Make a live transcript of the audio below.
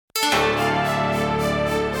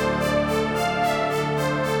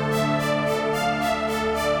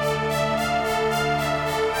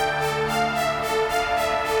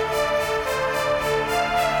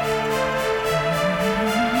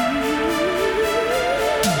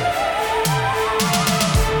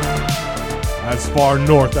as far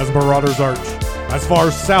north as Marauder's Arch, as far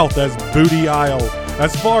south as Booty Isle,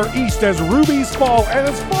 as far east as Ruby's Fall, and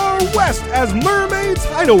as far west as Mermaid's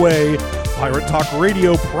Hideaway, Pirate Talk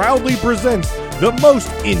Radio proudly presents the most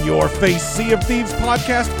in-your-face Sea of Thieves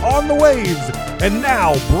podcast on the waves. And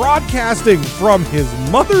now, broadcasting from his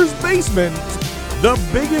mother's basement, the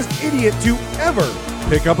biggest idiot to ever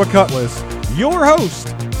pick up a cutlass, your host,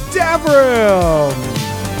 Davram!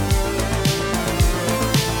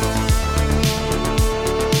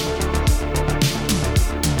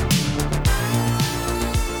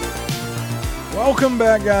 Welcome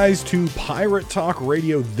back, guys, to Pirate Talk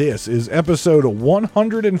Radio. This is episode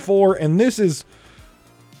 104, and this is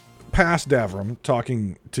past Davram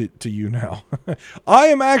talking to you now. I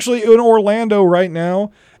am actually in Orlando right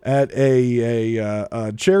now at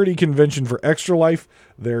a charity convention for Extra Life,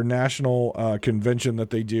 their national convention that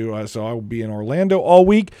they do. So I will be in Orlando all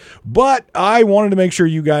week, but I wanted to make sure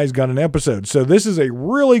you guys got an episode. So this is a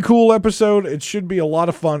really cool episode. It should be a lot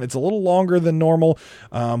of fun. It's a little longer than normal,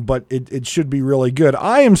 but it should be really good.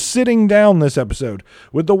 I am sitting down this episode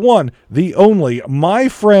with the one, the only, my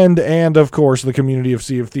friend, and of course the community of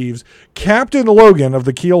Sea of Thieves, Captain Logun of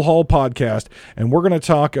the Keel Haul podcast, and we're going to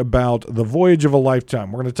talk about the Voyage of a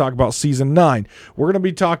Lifetime. We're going to talk about Season 9. We're going to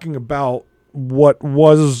be talking about what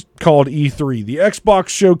was called E3, the Xbox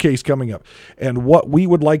showcase coming up, and what we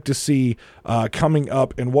would like to see coming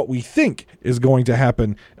up, and what we think is going to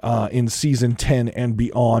happen in Season 10 and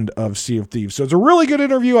beyond of Sea of Thieves. So it's a really good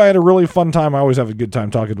interview. I had a really fun time. I always have a good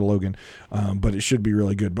time talking to Logun, but it should be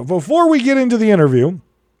really good. But before we get into the interview,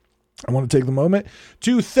 I want to take the moment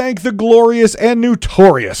to thank the glorious and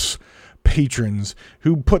notorious patrons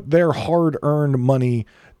who put their hard-earned money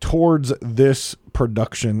towards this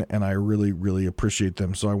production, and I really, really appreciate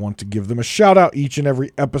them. So I want to give them a shout out each and every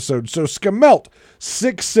episode. So Skamelt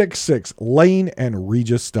 666, Lane, and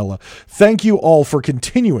Regis Stella, thank you all for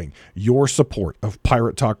continuing your support of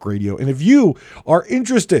Pirate Talk Radio. And if you are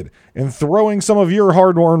interested in throwing some of your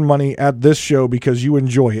hard-earned money at this show because you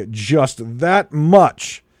enjoy it just that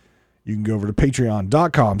much, you can go over to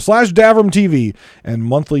patreon.com/DavramTV, and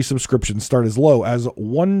monthly subscriptions start as low as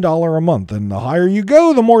 $1 a month. And the higher you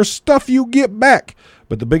go, the more stuff you get back.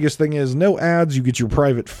 But the biggest thing is no ads. You get your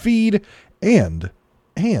private feed, and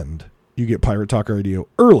you get Pirate Talk Radio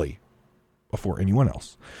early before anyone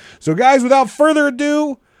else. So guys, without further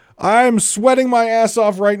ado, I'm sweating my ass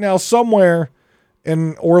off right now somewhere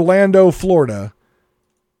in Orlando, Florida.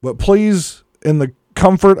 But please, in the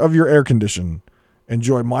comfort of your air condition,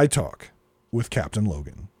 enjoy my talk with Captain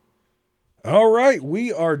Logun. All right,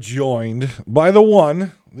 we are joined by the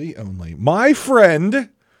one, the only, my friend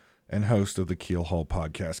and host of the Keel Haul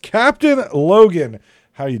podcast, Captain Logun.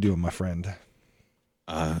 How you doing, my friend?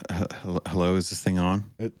 Hello, is this thing on?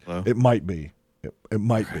 Hello? It might be. It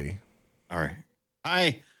might be. All right.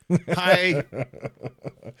 Hi. Hi.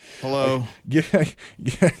 Hello. Yeah,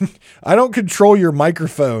 I don't control your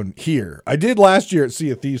microphone here. I did last year at Sea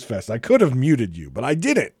of Thieves Fest. I could have muted you, but I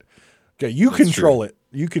didn't. Okay, you That's control true. It.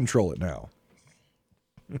 You control it now.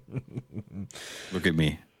 Look at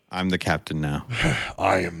me. I'm the captain now.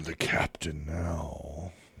 I am the captain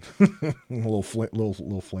now. little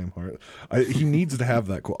flame heart. He needs to have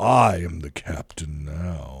that quote. I am the captain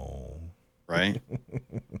now. Right?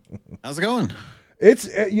 How's it going? It's,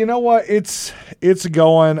 you know what, it's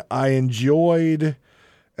going. I enjoyed,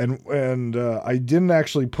 and I didn't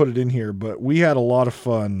actually put it in here, but we had a lot of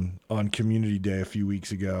fun on Community Day a few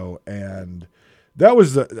weeks ago, and that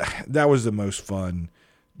was the most fun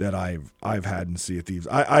that I've had in Sea of Thieves.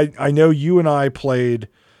 I know you and I played.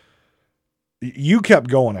 You kept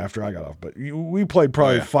going after I got off, but we played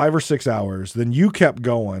probably 5 or 6 hours. Then you kept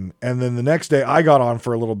going, and then the next day I got on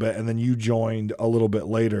for a little bit, and then you joined a little bit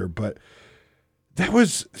later, but that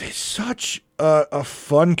was such a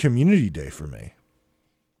fun community day for me.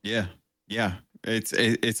 Yeah.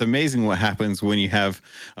 It's amazing what happens when you have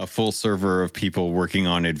a full server of people working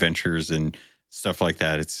on adventures and stuff like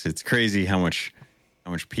that. It's crazy how much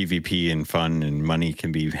PvP and fun and money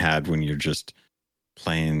can be had when you're just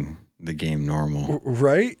playing the game normal.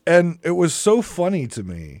 Right? And it was so funny to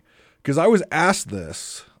me because I was asked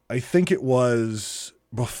this, I think it was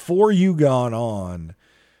before you got on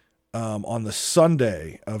the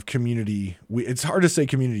Sunday of community. It's hard to say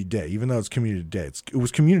community day, even though it's community day. It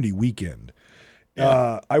was community weekend.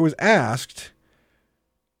 Yeah. I was asked,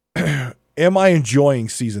 am I enjoying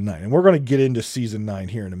season 9? And we're going to get into season 9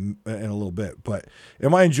 here in a little bit, but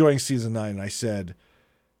am I enjoying season 9? And I said,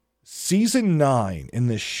 season 9 in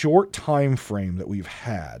this short time frame that we've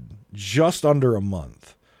had, just under a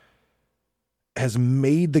month, has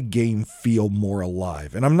made the game feel more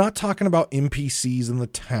alive. And I'm not talking about NPCs in the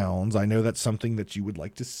towns. I know that's something that you would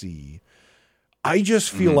like to see. I just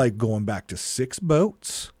feel like going back to 6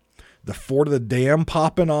 boats, the Fort of the Dam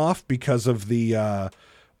popping off because of the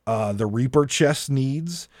Reaper chest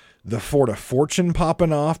needs, the Fort of Fortune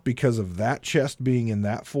popping off because of that chest being in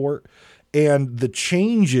that fort, and the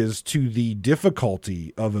changes to the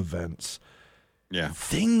difficulty of events. Yeah.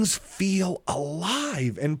 Things feel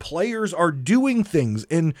alive and players are doing things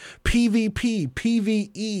in PvP,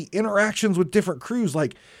 PvE, interactions with different crews.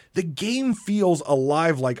 Like, the game feels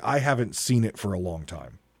alive like I haven't seen it for a long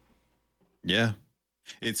time. Yeah.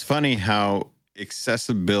 It's funny how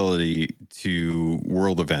accessibility to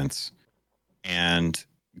world events and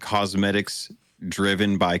cosmetics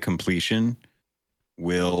driven by completion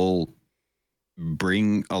will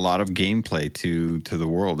bring a lot of gameplay to the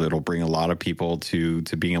world. It'll bring a lot of people to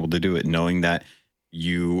being able to do it, knowing that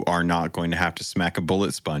you are not going to have to smack a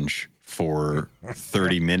bullet sponge for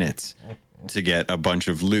 30 minutes to get a bunch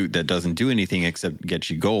of loot that doesn't do anything except get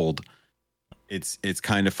you gold. It's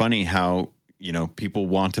kind of funny how, you know, people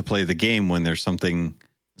want to play the game when there's something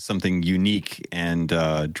unique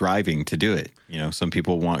and driving to do it. You know, some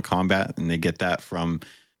people want combat and they get that from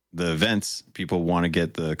the events. People want to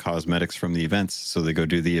get the cosmetics from the events, so they go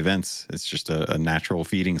do the events. It's just a natural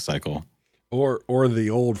feeding cycle. Or the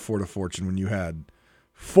old Fort of Fortune when you had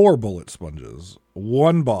 4 bullet sponges,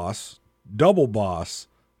 1 boss, double boss,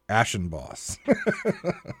 Ashen boss.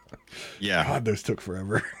 Yeah. God, those took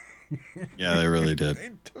forever. Yeah, they really did.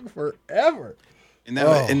 They took forever. And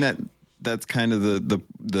that's kind of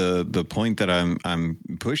the point that I'm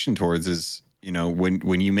pushing towards is, you know,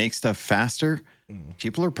 when you make stuff faster,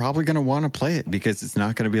 people are probably going to want to play it because it's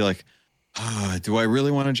not going to be like, do I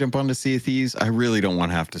really want to jump onto Sea of Thieves? I really don't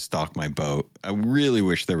want to have to stock my boat. I really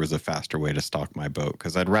wish there was a faster way to stock my boat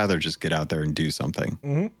because I'd rather just get out there and do something.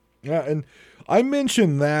 Mm-hmm. Yeah, and I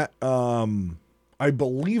mentioned that I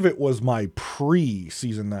believe it was my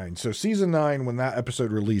pre-season 9. So season 9, when that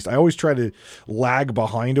episode released, I always try to lag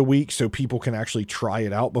behind a week so people can actually try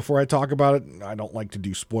it out before I talk about it. I don't like to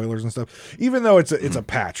do spoilers and stuff, even though it's a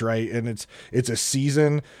patch, right? And it's a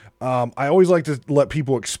season. I always like to let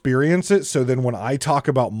people experience it. So then when I talk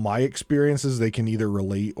about my experiences, they can either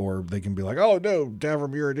relate or they can be like, oh no,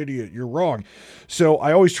 Davram, you're an idiot. You're wrong. So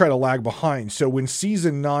I always try to lag behind. So when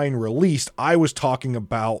season 9 released, I was talking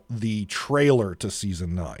about the trailer to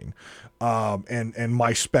season 9. And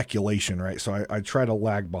my speculation, right? So I try to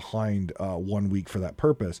lag behind 1 week for that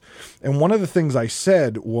purpose. And one of the things I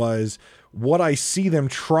said was what I see them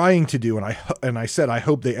trying to do, and I said I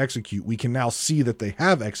hope they execute. We can now see that they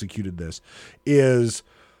have executed this, is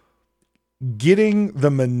getting the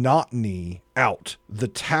monotony out, the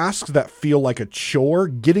tasks that feel like a chore,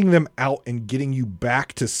 getting them out and getting you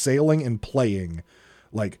back to sailing and playing,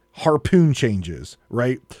 like harpoon changes,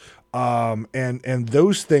 right? And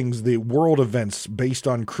those things, the world events based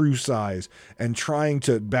on crew size and trying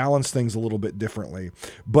to balance things a little bit differently,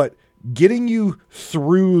 but getting you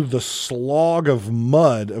through the slog of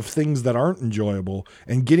mud of things that aren't enjoyable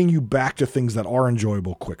and getting you back to things that are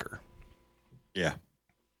enjoyable quicker. Yeah.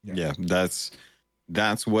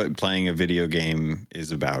 That's what playing a video game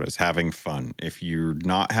is about, is having fun. If you're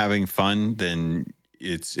not having fun, then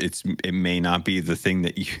it may not be the thing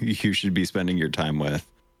that you should be spending your time with.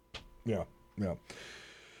 Yeah.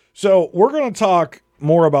 So we're going to talk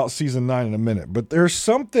more about season 9 in a minute, but there's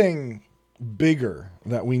something bigger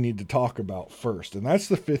that we need to talk about first, and that's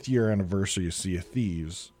the 5th year anniversary of Sea of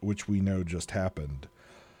Thieves, which we know just happened.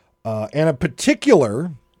 And a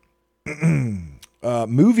particular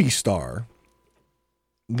movie star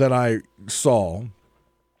that I saw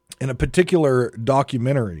in a particular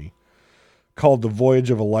documentary called The Voyage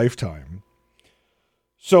of a Lifetime.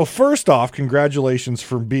 So first off, congratulations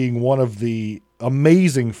for being one of the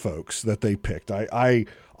amazing folks that they picked. I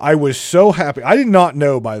was so happy. I did not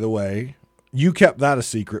know, by the way. You kept that a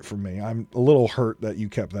secret from me. I'm a little hurt that you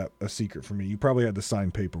kept that a secret from me. You probably had to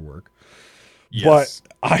sign paperwork. Yes.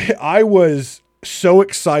 But I was so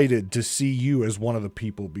excited to see you as one of the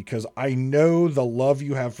people because I know the love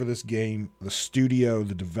you have for this game, the studio,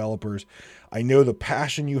 the developers. I know the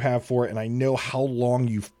passion you have for it, and I know how long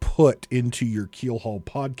you've put into your Keelhaul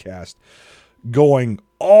podcast, going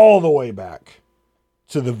all the way back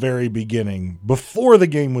to the very beginning, before the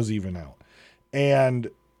game was even out. And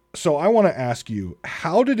so I want to ask you,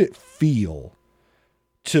 how did it feel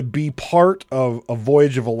to be part of a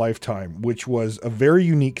Voyage of a Lifetime, which was a very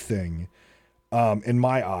unique thing in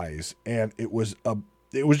my eyes, and it was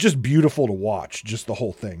it was just beautiful to watch, just the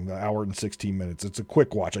whole thing, the hour and 16 minutes. It's a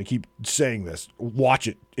quick watch. I keep saying this. Watch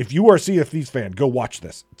it. If you are a Sea of Thieves fan, go watch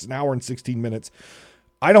this. It's an hour and 16 minutes.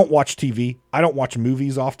 I don't watch TV. I don't watch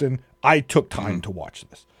movies often. I took time to watch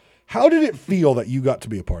this. How did it feel that you got to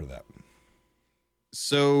be a part of that?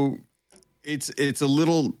 So it's a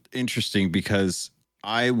little interesting because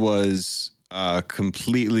I was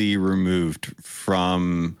completely removed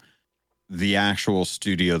from the actual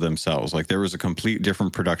studio themselves. Like there was a complete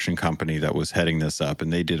different production company that was heading this up,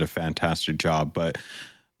 and they did a fantastic job. But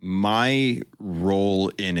my role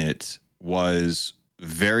in it was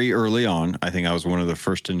very early on. I think I was one of the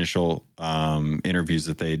first initial interviews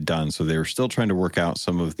that they had done. So they were still trying to work out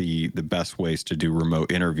some of the best ways to do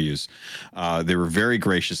remote interviews. They were very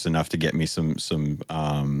gracious enough to get me some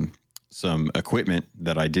equipment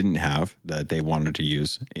that I didn't have that they wanted to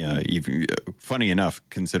use. Even funny enough,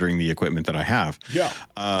 considering the equipment that I have. Yeah.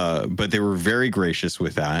 But they were very gracious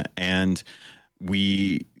with that, and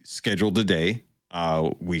we scheduled a day.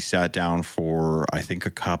 We sat down for, I think,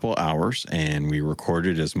 a couple hours, and we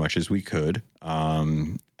recorded as much as we could.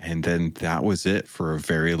 And then that was it for a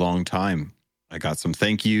very long time. I got some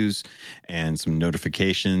thank yous and some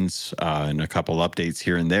notifications and a couple updates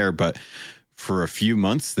here and there. But for a few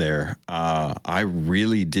months there, I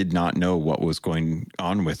really did not know what was going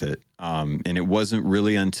on with it. And it wasn't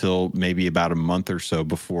really until maybe about a month or so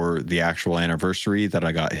before the actual anniversary that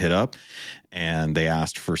I got hit up, and they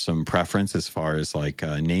asked for some preference as far as like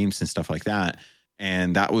names and stuff like that.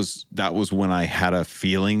 And that was when I had a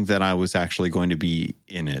feeling that I was actually going to be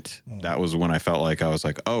in it. That was when I felt like I was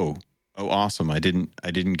like, oh, awesome. I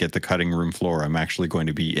didn't get the cutting room floor. I'm actually going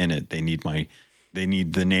to be in it. They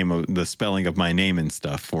need the name of the spelling of my name and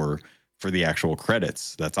stuff for the actual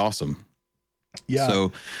credits. That's awesome. Yeah.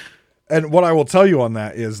 So, and what I will tell you on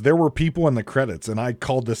that is there were people in the credits, and I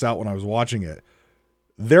called this out when I was watching it.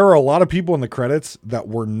 There are a lot of people in the credits that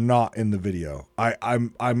were not in the video.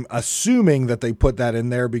 I'm assuming that they put that in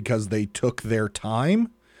there because they took their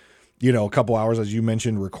time, a couple hours, as you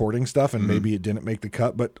mentioned, recording stuff, and maybe it didn't make the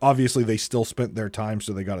cut, but obviously they still spent their time,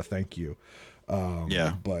 so they got to thank you.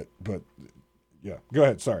 Yeah. But yeah, go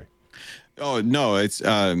ahead. Sorry. Oh no, it's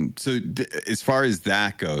as far as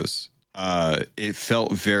that goes, it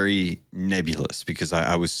felt very nebulous because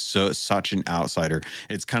I was such an outsider.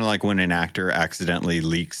 It's kind of like when an actor accidentally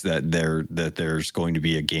leaks that there's going to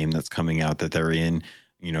be a game that's coming out that they're in,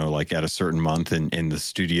 like at a certain month, and the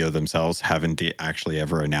studio themselves haven't actually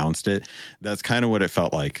ever announced it. That's kind of what it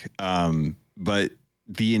felt like. But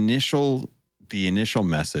the initial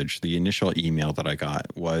message, the initial email that I got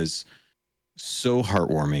was so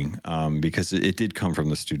heartwarming because it did come from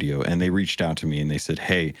the studio, and they reached out to me and they said,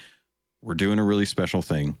 hey, we're doing a really special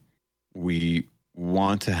thing. We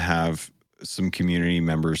want to have some community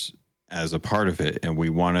members as a part of it, and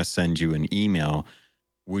we want to send you an email.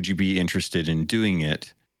 Would you be interested in doing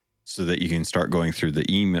it so that you can start going through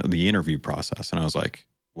the interview process? And I was like,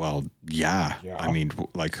 well, yeah. I mean,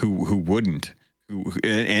 like who wouldn't?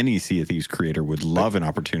 Any Sea of Thieves creator would love an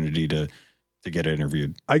opportunity to get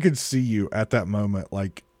interviewed. I could see you at that moment,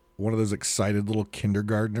 like one of those excited little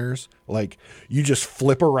kindergartners. Like you just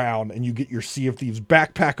flip around and you get your Sea of Thieves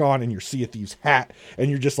backpack on and your Sea of Thieves hat,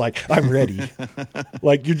 and you're just like, I'm ready.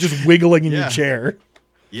 Like you're just wiggling in your chair.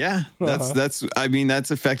 Yeah, that's. I mean,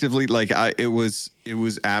 that's effectively like it was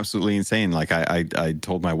absolutely insane. Like I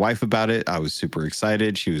told my wife about it. I was super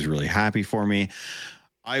excited. She was really happy for me.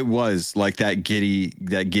 I was like that giddy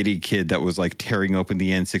kid that was like tearing open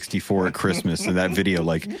the N64 at Christmas in that video.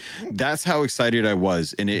 Like that's how excited I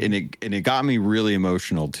was. And it got me really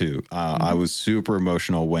emotional too. I was super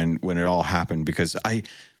emotional when it all happened because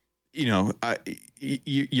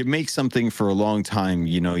you make something for a long time,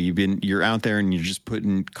 you're out there and you're just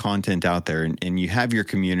putting content out there, and you have your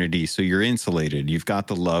community. So you're insulated. You've got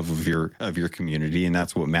the love of your community, and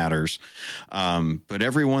that's what matters. But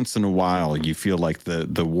every once in a while you feel like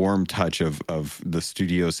the warm touch of the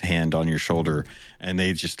studio's hand on your shoulder, and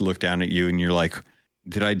they just look down at you and you're like,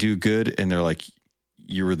 did I do good? And they're like,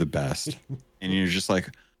 you were the best. And you're just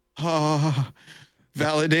like, oh,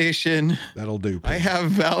 validation. That'll do. I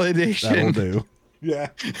have validation. That'll do. Yeah.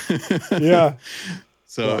 Yeah.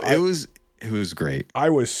 So it was great.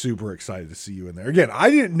 I was super excited to see you in there. Again,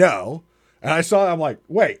 I didn't know. And I saw it, I'm like,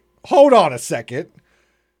 wait, hold on a second.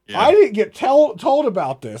 Yeah. I didn't get told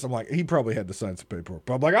about this. I'm like, he probably had to sign some paperwork.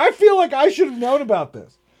 But I'm like, I feel like I should have known about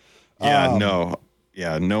this. Yeah, no.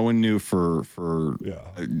 Yeah, no one knew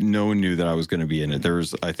no one knew that I was going to be in it. There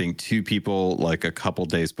was, I think, 2 people like a couple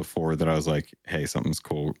days before that I was like, hey, something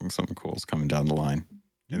cool is coming down the line.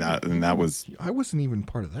 And that was, I wasn't even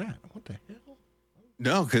part of that. What the hell?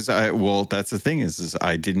 No, because that's the thing is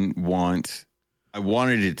I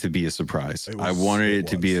wanted it to be a surprise. I wanted it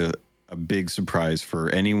to be a big surprise for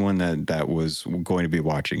anyone that was going to be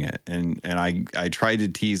watching it. And I tried to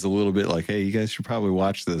tease a little bit like, hey, you guys should probably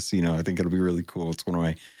watch this. You know, I think it'll be really cool. It's one of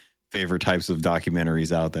my favorite types of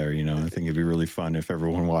documentaries out there. You know, I think it'd be really fun if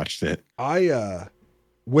everyone watched it.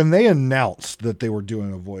 When they announced that they were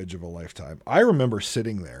doing a Voyage of a Lifetime, I remember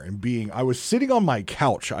sitting there and I was sitting on my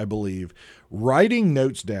couch, I believe, writing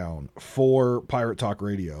notes down for Pirate Talk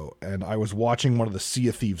Radio, and I was watching one of the Sea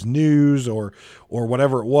of Thieves news or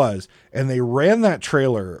whatever it was, and they ran that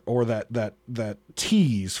trailer or that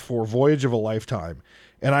tease for Voyage of a Lifetime,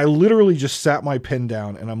 and I literally just sat my pen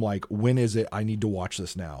down and I'm like, when is it? I need to watch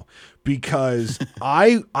this now, because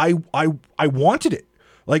I wanted it.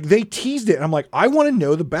 Like, they teased it, and I'm like, I want to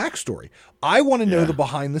know the backstory. I want to know the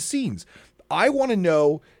behind the scenes. I want to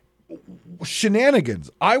know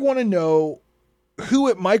shenanigans. I want to know who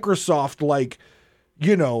at Microsoft, like,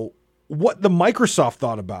 you know, what the Microsoft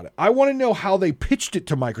thought about it. I want to know how they pitched it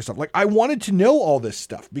to Microsoft. Like, I wanted to know all this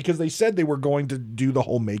stuff because they said they were going to do the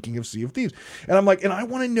whole making of Sea of Thieves. And I'm like, and I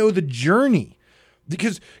want to know the journey.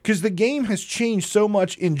 Because the game has changed so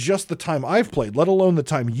much in just the time I've played, let alone the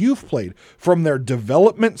time you've played, from their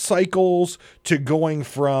development cycles to going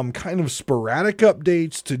from kind of sporadic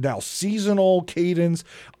updates to now seasonal cadence.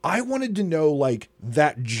 I wanted to know, like,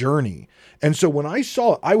 that journey. And so when I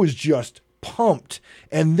saw it, I was just pumped.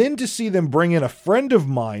 And then to see them bring in a friend of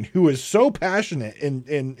mine who is so passionate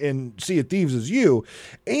in Sea of Thieves as you,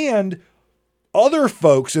 and other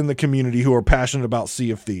folks in the community who are passionate about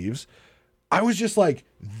Sea of Thieves, I was just like,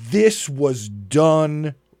 this was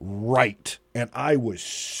done right. And I was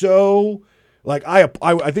so, like, I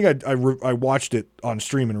think I watched it on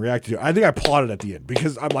stream and reacted to it. I think I applauded at the end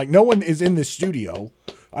because I'm like, no one is in this studio.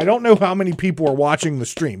 I don't know how many people are watching the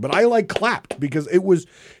stream, but I like clapped because it was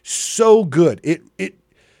so good.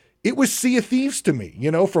 It was Sea of Thieves to me,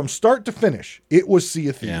 you know, from start to finish. It was Sea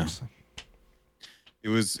of Thieves. Yeah. It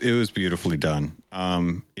was beautifully done.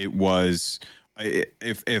 It was.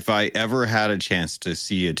 If I ever had a chance to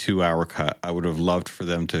see a 2-hour cut, I would have loved for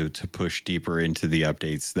them to push deeper into the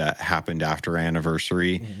updates that happened after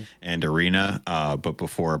Anniversary and Arena, but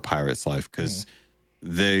before A Pirate's Life, because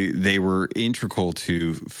they were integral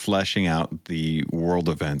to fleshing out the world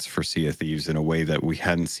events for Sea of Thieves in a way that we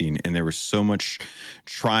hadn't seen. And there was so much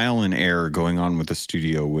trial and error going on with the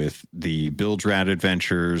studio, with the Bilge Rat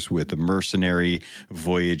adventures, with the mercenary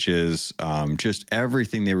voyages, just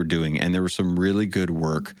everything they were doing. And there was some really good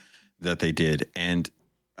work that they did. And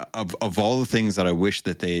of all the things that I wish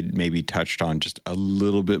that they had maybe touched on just a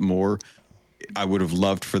little bit more, I would have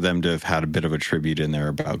loved for them to have had a bit of a tribute in there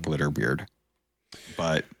about Glitterbeard.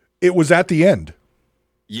 But it was at the end.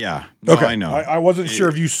 Yeah. No, okay. I know. I wasn't sure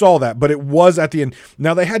if you saw that, but it was at the end.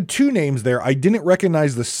 Now, they had two names there. I didn't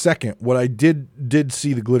recognize the second. What I did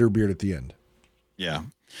see the Glitterbeard at the end. Yeah.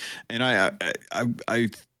 And I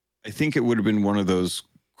think it would have been one of those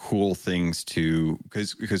cool things to,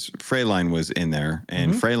 because Freyline was in there,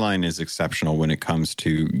 and Freyline is exceptional when it comes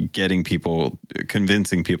to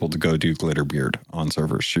convincing people to go do Glitterbeard on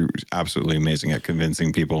servers. She's absolutely amazing at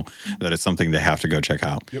convincing people that it's something they have to go check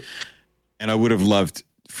out. Yep. And I would have loved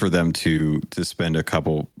for them to spend a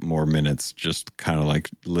couple more minutes just kind of like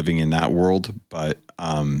living in that world, but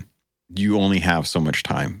you only have so much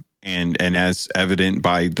time, and as evident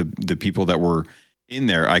by the people that were in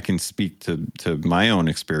there, I can speak to my own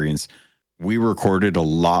experience. We recorded a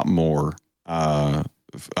lot more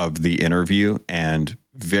of the interview, and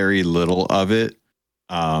very little of it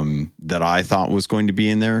that I thought was going to be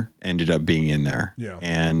in there ended up being in there. Yeah.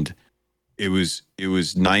 And it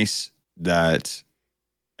was nice that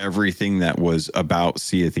everything that was about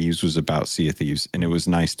Sea of Thieves was about Sea of Thieves. And it was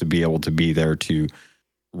nice to be able to be there to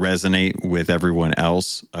resonate with everyone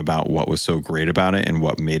else about what was so great about it and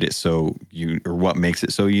what made it what makes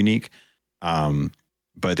it so unique.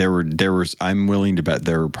 But there was, I'm willing to bet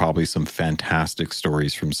there were probably some fantastic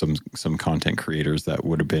stories from some content creators that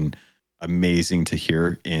would have been amazing to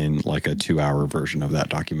hear in like a 2-hour version of that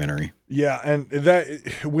documentary. Yeah. And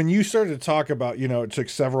that, when you started to talk about, you know, it took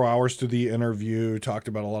several hours to the interview, talked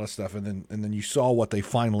about a lot of stuff, and then you saw what they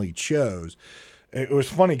finally chose. It was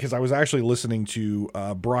funny because I was actually listening to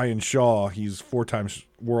Brian Shaw. He's 4 times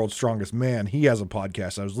World's Strongest Man. He has a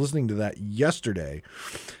podcast. I was listening to that yesterday,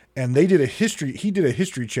 and he did a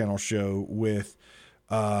History Channel show with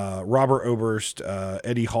Robert Oberst,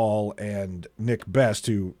 Eddie Hall, and Nick Best,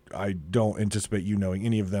 who I don't anticipate you knowing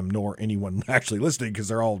any of them nor anyone actually listening because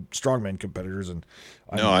they're all strongman competitors. And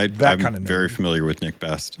I'm very familiar with Nick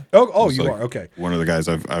Best. Oh, you are? Okay. One of the guys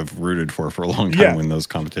I've rooted for a long time in those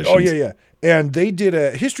competitions. Oh, yeah. And they did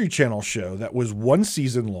a History Channel show that was 1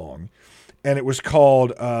 season long. And it was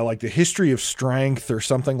called like the History of Strength or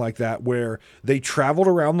something like that, where they traveled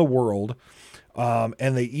around the world.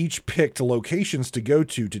 And they each picked locations to go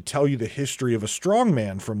to tell you the history of a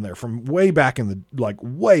strongman from there, from way back in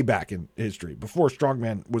history, before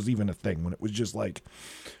strongman was even a thing, when it was just like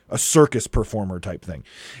a circus performer type thing.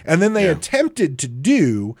 And then they attempted to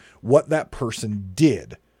do what that person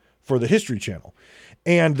did for the History Channel.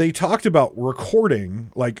 And they talked about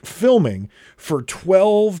recording, like filming, for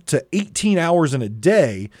 12 to 18 hours in a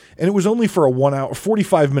day. And it was only for a 1 hour,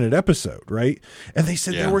 45-minute episode, right? And they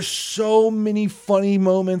said there were so many funny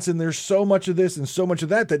moments and there's so much of this and so much of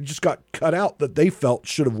that just got cut out that they felt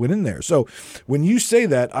should have went in there. So when you say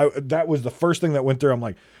that, that was the first thing that went through. I'm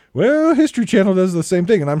like, well, History Channel does the same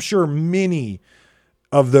thing. And I'm sure many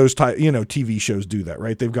of those TV shows do that,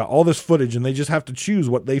 right? They've got all this footage and they just have to choose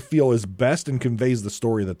what they feel is best and conveys the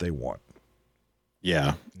story that they want.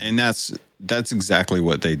 Yeah. And that's exactly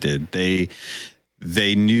what they did.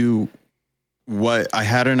 They knew what I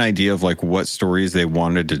had an idea of, like what stories they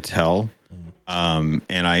wanted to tell. And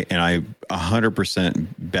I 100%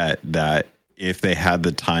 bet that if they had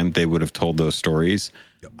the time, they would have told those stories.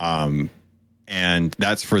 Yep. And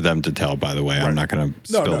that's for them to tell, by the way. Right. I'm not going to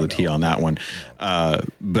spill the tea on that one.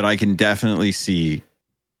 But I can definitely see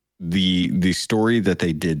the story that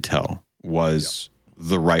they did tell was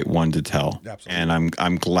the right one to tell. Absolutely. And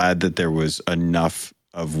I'm glad that there was enough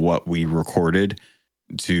of what we recorded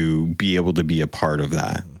to be able to be a part of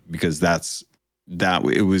that, because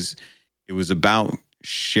it was about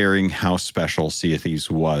sharing how special Sea of Thieves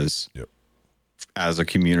was as a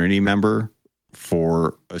community member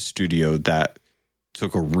for a studio that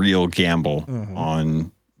took a real gamble on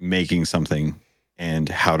making something and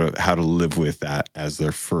how to live with that as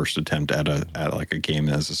their first attempt at like a game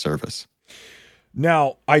as a service.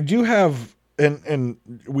 Now, I do have, and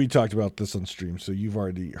we talked about this on stream, so you've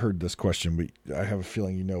already heard this question, but I have a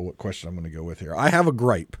feeling you know what question I'm going to go with here. I have a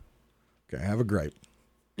gripe. Okay, I have a gripe.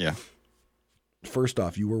 Yeah. First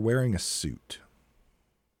off, you were wearing a suit.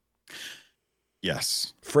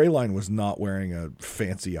 Yes. Freyline was not wearing a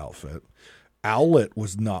fancy outfit. Owlet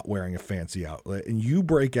was not wearing a fancy outfit, and you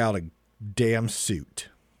break out a damn suit.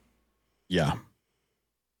 Yeah.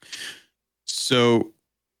 So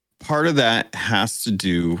part of that has to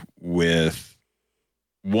do with,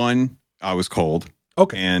 one, I was cold.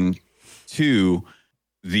 Okay. And two,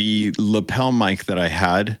 the lapel mic that I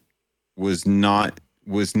had was not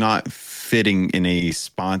fitting in a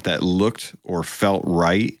spot that looked or felt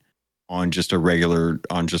right on just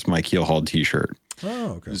my keel hauled t-shirt.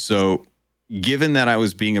 Oh, okay. So given that I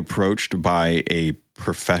was being approached by a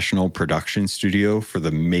professional production studio for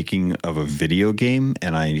the making of a video game,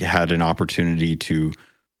 and I had an opportunity to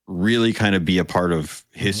really kind of be a part of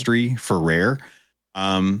history for Rare,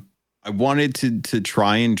 I wanted to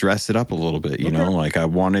try and dress it up a little bit, you know, like I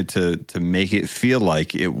wanted to make it feel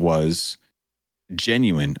like it was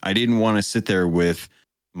genuine. I didn't want to sit there with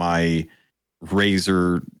my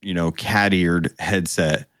Razer, cat-eared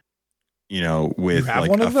headset, with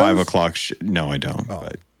like a 5 o'clock. No, I don't. Oh.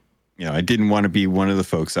 But, I didn't want to be one of the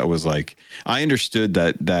folks that was like, I understood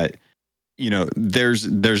that,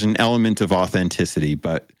 there's an element of authenticity,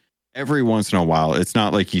 but every once in a while, it's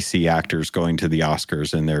not like you see actors going to the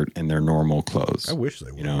Oscars in their normal clothes. I wish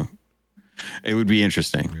they would. It would be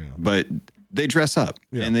interesting, but they dress up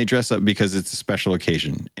and they dress up because it's a special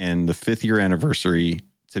occasion. And the 5th year anniversary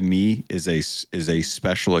to me is a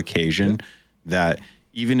special occasion that,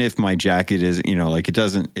 even if my jacket is,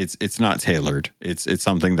 it's not tailored. It's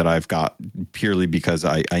something that I've got purely because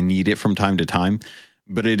I need it from time to time,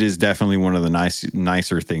 but it is definitely one of the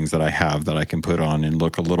nicer things that I have that I can put on and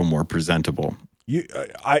look a little more presentable.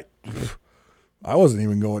 I wasn't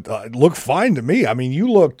even going to look fine to me. I mean,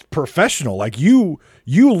 you looked professional. Like you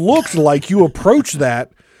looked like you approached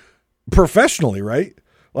that professionally, right?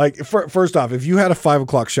 Like first off, if you had a 5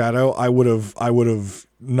 o'clock shadow, I would have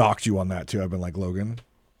knocked you on that too. I've been like, Logan.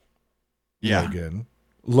 Yeah.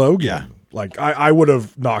 Logan. Yeah. Like I would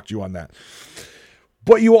have knocked you on that.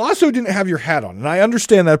 But you also didn't have your hat on. And I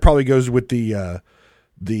understand that probably goes with the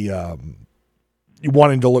you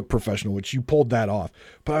wanting to look professional, which you pulled that off.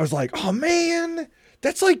 But I was like, oh man,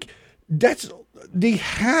 that's the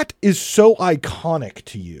hat is so iconic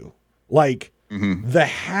to you. Like the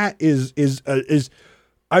hat is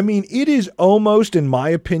I mean, it is almost, in my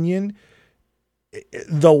opinion,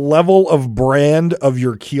 the level of brand of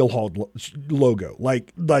your Keelhaul logo.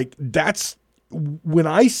 Like that's when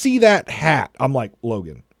I see that hat, I'm like,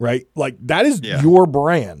 Logun, right? Like that is your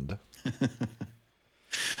brand.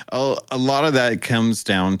 A lot of that comes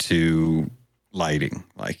down to lighting.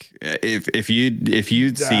 Like if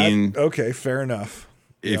you'd seen, okay, fair enough.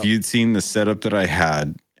 If you'd seen the setup that I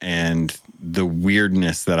had and the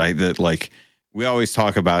weirdness that like we always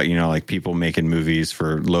talk about, like people making movies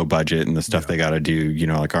for low budget and the stuff they got to do,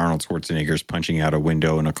 like Arnold Schwarzenegger's punching out a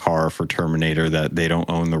window in a car for Terminator that they don't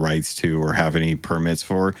own the rights to or have any permits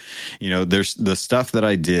for. There's the stuff that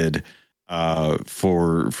I did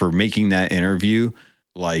for making that interview.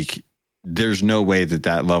 Like there's no way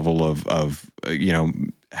that level of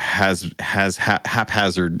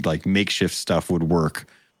haphazard, like makeshift stuff would work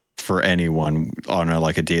for anyone on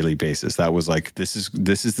a daily basis. That was like, this is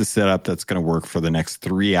the setup that's going to work for the next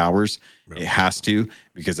 3 hours. It has to,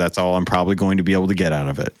 because that's all I'm probably going to be able to get out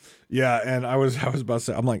of it. Yeah. And I was about to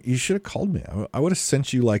say, I'm like, you should have called me. I would have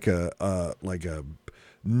sent you like a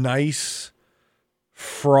nice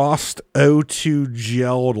Frost O2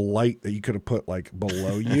 gelled light that you could have put like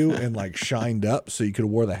below you and like shined up so you could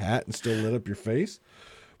have wore the hat and still lit up your face.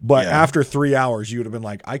 But after 3 hours, you would have been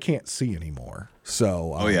like, I can't see anymore.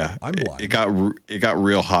 So I'm blind. It got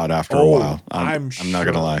real hot after a while. I'm not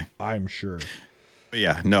gonna lie. I'm sure. But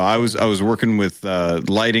yeah, no, I was working with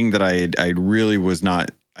lighting that I really was not.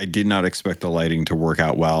 I did not expect the lighting to work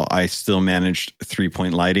out well. I still managed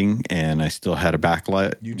 3-point lighting, and I still had a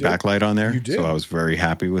backlight on there. You did. So I was very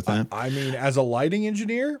happy with that. I mean, as a lighting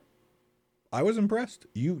engineer, I was impressed.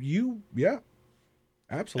 Yeah.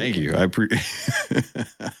 Absolutely. Thank you.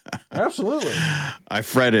 Absolutely. I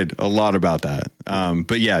fretted a lot about that.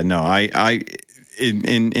 But yeah, no, I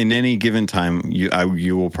in any given time,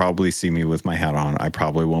 you will probably see me with my hat on. I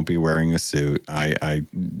probably won't be wearing a suit. I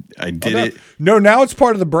did it. No, now it's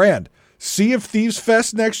part of the brand. Sea of Thieves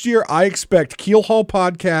Fest next year. I expect Keelhaul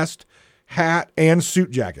podcast, hat, and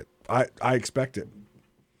suit jacket. I expect it.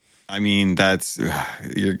 I mean, I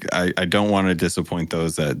don't want to disappoint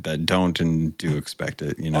those that don't and do expect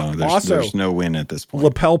it. There's no win at this point.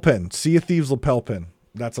 Lapel pin, Sea of Thieves lapel pin.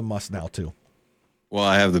 That's a must now too. Well,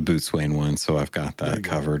 I have the Boot Swain one, so I've got that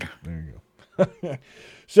covered. There you go.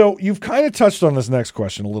 So you've kind of touched on this next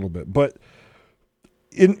question a little bit, but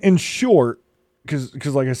in short,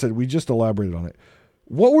 because like I said, we just elaborated on it.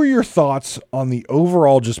 What were your thoughts on the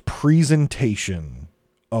overall just presentation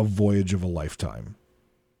of Voyage of a Lifetime?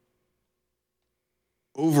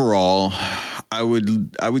 Overall, I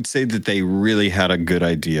would say that they really had a good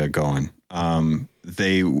idea going.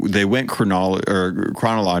 They went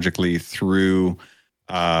chronologically through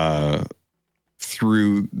the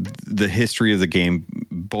history of the game,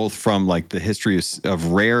 both from like the history of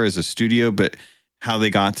Rare as a studio, but how they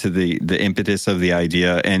got to the impetus of the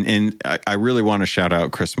idea. And I really want to shout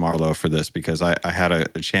out Chris Marlowe for this, because I had a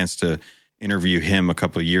chance to interview him a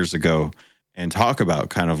couple of years ago and talk about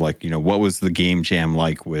kind of like, what was the game jam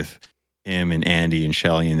like with him and Andy and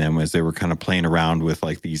Shelly and them as they were kind of playing around with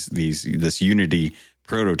like this Unity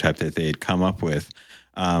prototype that they had come up with.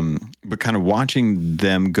 But kind of watching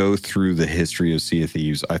them go through the history of Sea of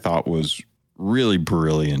Thieves, I thought was really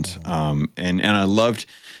brilliant. And I loved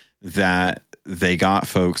that they got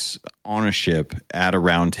folks on a ship at a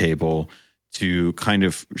round table to kind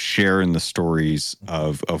of share in the stories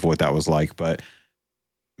of what that was like. But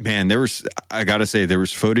man, I gotta say, there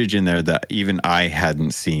was footage in there that even I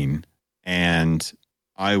hadn't seen. And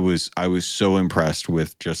I was so impressed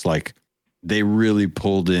with just like, they really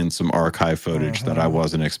pulled in some archive footage that I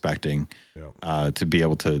wasn't expecting to be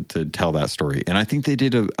able to tell that story. And I think they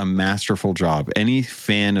did a masterful job. Any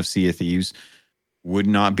fan of Sea of Thieves would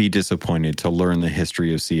not be disappointed to learn the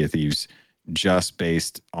history of Sea of Thieves just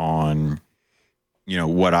based on,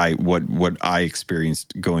 what I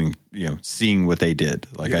experienced going, seeing what they did.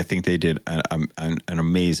 Like, I think they did an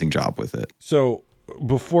amazing job with it. So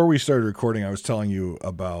before we started recording, I was telling you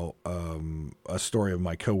about a story of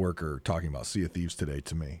my coworker talking about Sea of Thieves today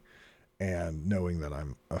to me, and knowing that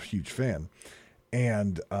I'm a huge fan.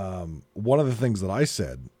 And one of the things that I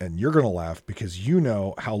said, and you're going to laugh because you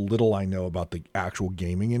know how little I know about the actual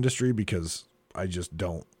gaming industry, because I just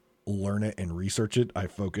don't learn it and research it. I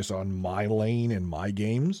focus on my lane and my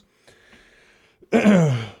games.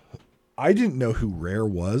 I didn't know who Rare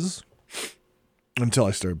was until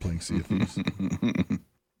I started playing Sea of Thieves.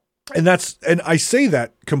 And I say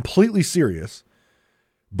that completely serious,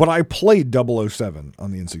 but I played 007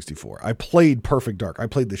 on the N64. I played Perfect Dark. I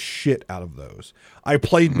played the shit out of those. I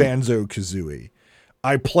played Banjo-Kazooie.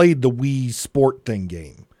 I played the Wii Sport Thing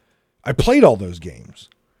game. I played all those games.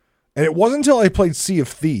 And it wasn't until I played Sea of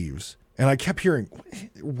Thieves And I kept hearing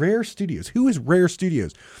Rare Studios. Who is Rare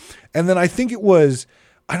Studios? And then I think it was,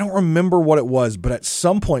 I don't remember what it was, but at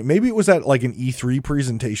some point, maybe it was at like an E3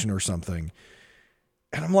 presentation or something.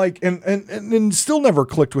 And I'm like, and still never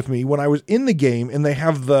clicked with me when I was in the game and they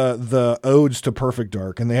have the odes to Perfect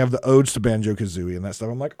Dark and they have the odes to Banjo-Kazooie and that stuff.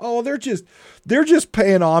 I'm like, oh, they're just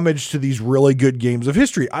paying homage to these really good games of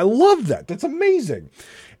history. I love that. That's amazing.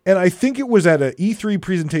 And I think it was at an E3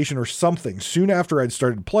 presentation or something soon after I'd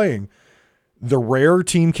started playing, the Rare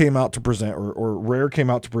team came out to present or Rare came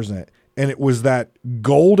out to present. And it was that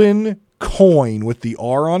golden coin with the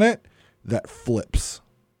R on it that flips.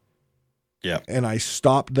 Yeah. And I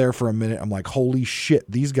stopped there for a minute. I'm like, holy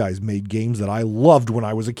shit, these guys made games that I loved when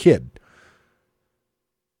I was a kid.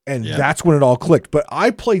 And that's when it all clicked. But I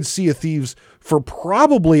played Sea of Thieves for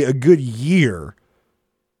probably a good year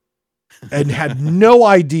and had no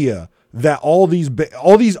idea that all these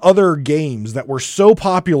other games that were so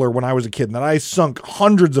popular when I was a kid and that I sunk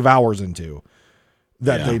hundreds of hours into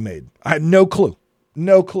that they made. I had no clue.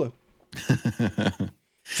 No clue.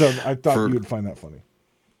 So I thought you would find that funny.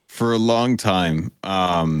 For a long time,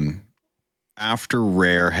 after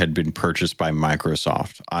Rare had been purchased by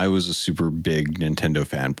Microsoft, I was a super big Nintendo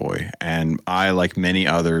fanboy, and I, like many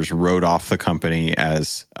others, wrote off the company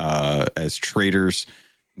as traitors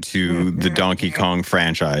to the Donkey Kong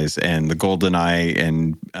franchise and the GoldenEye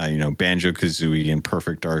and Banjo-Kazooie and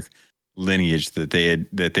Perfect Dark lineage that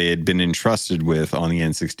they had been entrusted with on the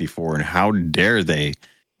N64, and how dare they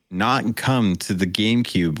not come to the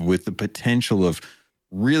GameCube with the potential of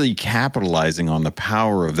really capitalizing on the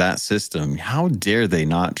power of that system. How dare they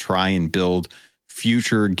not try and build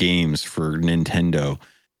future games for Nintendo?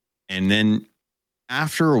 And then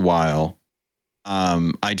after a while,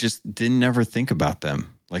 I just didn't ever think about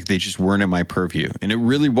them. Like, they just weren't in my purview. And it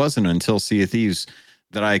really wasn't until Sea of Thieves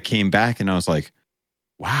that I came back and I was like,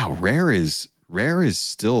 wow, Rare is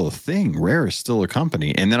still a thing. Rare is still a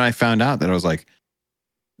company. And then I found out that I was like,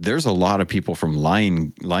 there's a lot of people from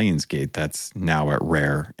Lionsgate that's now at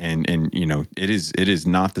Rare, and it is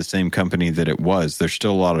not the same company that it was. There's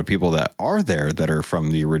still a lot of people that are there that are from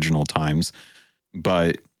the original times,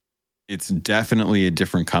 but it's definitely a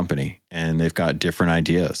different company, and they've got different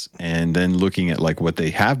ideas. And then looking at like what they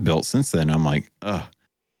have built since then, I'm like,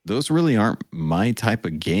 those really aren't my type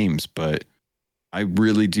of games, but I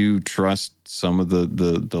really do trust some of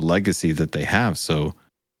the legacy that they have. So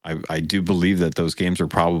I do believe that those games are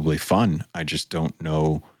probably fun. I just don't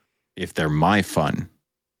know if they're my fun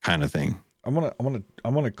kind of thing. I'm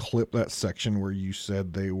gonna clip that section where you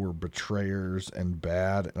said they were betrayers and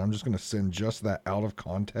bad, and I'm just gonna send just that out of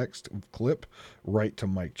context clip right to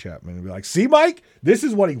Mike Chapman and be like, "See, Mike, this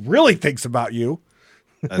is what he really thinks about you."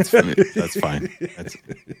 That's fine.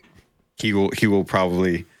 He will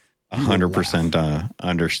probably 100%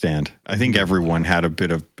 understand. I think everyone had a bit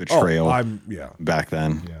of betrayal back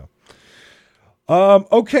then. Yeah.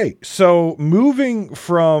 Okay, so moving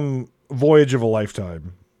from Voyage of a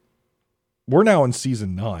Lifetime, we're now in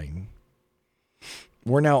season 9.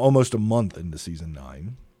 We're now almost a month into season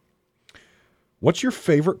 9. What's your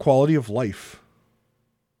favorite quality of life?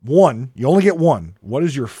 One, you only get one. What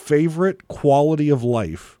is your favorite quality of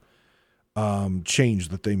life change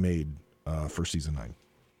that they made for season 9?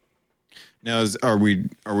 Now, are we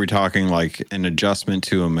talking like an adjustment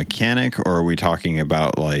to a mechanic, or are we talking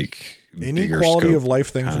about like any quality of life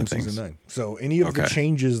thing from season 9? So any of the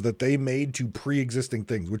changes that they made to pre-existing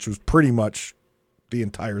things, which was pretty much the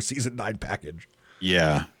entire season 9 package.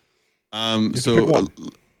 Yeah. So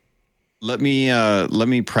let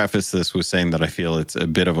me preface this with saying that I feel it's a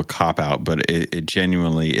bit of a cop out, but it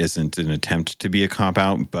genuinely isn't an attempt to be a cop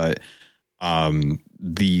out. But the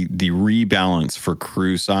rebalance for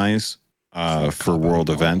crew size for world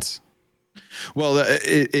events. Well,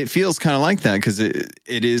 it feels kind of like that because it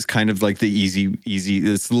is kind of like the easy.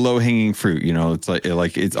 It's the low hanging fruit. It's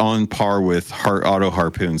like it's on par with auto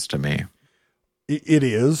harpoons to me. It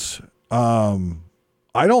is.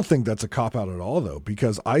 I don't think that's a cop out at all, though,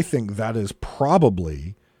 because I think that is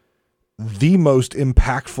probably the most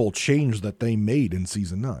impactful change that they made in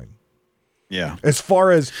season 9. Yeah. As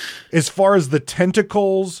far as the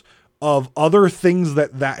tentacles of other things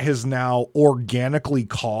that has now organically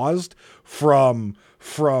caused, from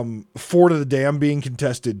Fort of the Dam being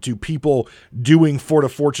contested to people doing Fort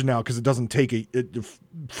of Fortune now because it doesn't take a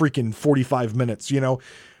freaking 45 minutes, Yeah.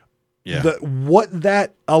 What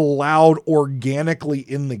that allowed organically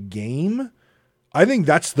in the game, I think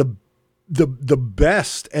that's the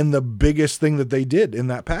best and the biggest thing that they did in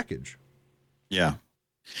that package. Yeah.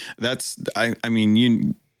 That's I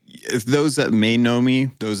mean if those that may know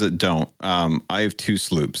me, those that don't, I have two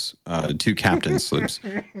sloops, two captain sloops.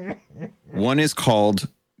 One is called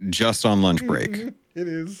Just on Lunch Break. It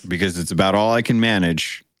is. Because it's about all I can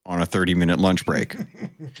manage on a 30-minute lunch break.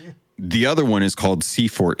 The other one is called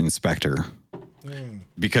Seafort Inspector.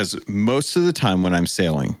 Because most of the time when I'm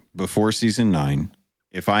sailing before season 9,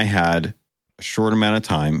 if I had a short amount of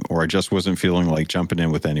time or I just wasn't feeling like jumping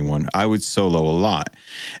in with anyone, I would solo a lot.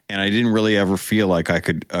 And I didn't really ever feel like I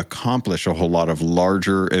could accomplish a whole lot of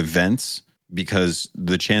larger events because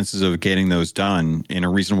the chances of getting those done in a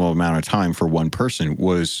reasonable amount of time for one person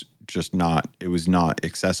was just not, it was not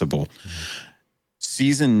accessible.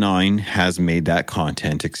 Season 9 has made that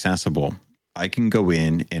content accessible. I can go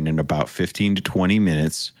in and in about 15 to 20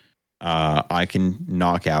 minutes, I can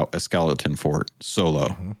knock out a skeleton fort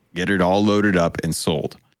solo, get it all loaded up and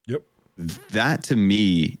sold. Yep. That to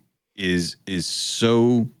me is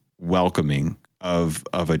so welcoming of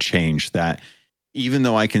a change that even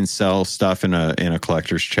though I can sell stuff in a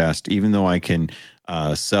collector's chest, even though I can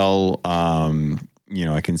sell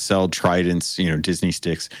I can sell tridents, Disney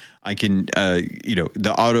sticks. I can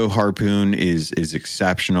the auto harpoon is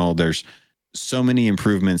exceptional. There's so many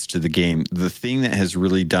improvements to the game. The thing that has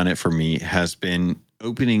really done it for me has been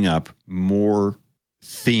opening up more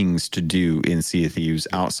things to do in Sea of Thieves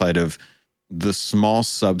outside of the small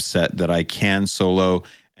subset that I can solo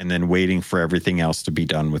and then waiting for everything else to be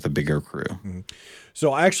done with a bigger crew.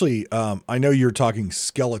 So actually, I know you're talking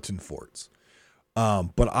skeleton forts,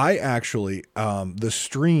 but I actually, the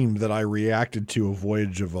stream that I reacted to A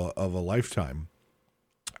Voyage of a Lifetime,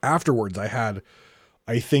 afterwards I had,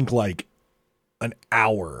 I think like an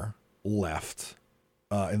hour left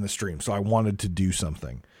in the stream. So I wanted to do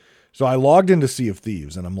something. So I logged into Sea of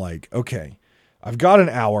Thieves and I'm like, okay, I've got an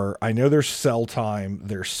hour. I know there's sell time,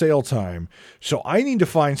 there's sale time. So I need to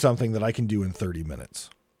find something that I can do in 30 minutes.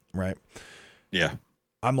 Right. Yeah.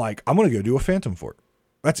 I'm like, I'm going to go do a Phantom Fort.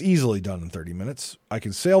 That's easily done in 30 minutes. I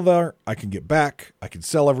can sail there. I can get back. I can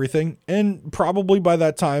sell everything. And probably by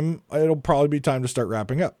that time, it'll probably be time to start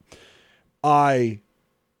wrapping up. I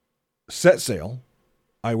set sail.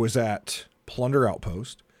 I was at Plunder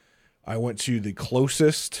Outpost. I went to the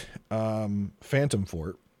closest Phantom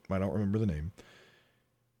Fort. I don't remember the name.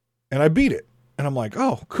 And I beat it. And I'm like,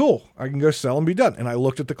 oh, cool. I can go sell and be done. And I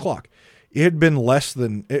looked at the clock. It had been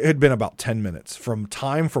about 10 minutes from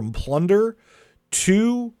Plunder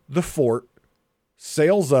to the fort,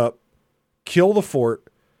 sails up, kill the fort,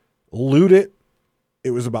 loot it.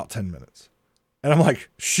 It was about 10 minutes. And I'm like,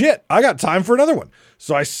 shit, I got time for another one.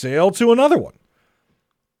 So I sailed to another one.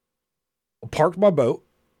 Parked my boat.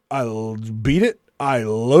 I beat it. I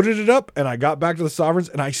loaded it up and I got back to the Sovereigns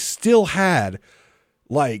and I still had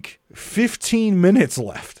like 15 minutes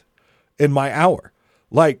left in my hour.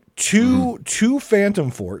 Like two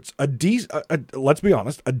Phantom Forts, let's be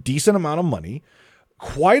honest, a decent amount of money,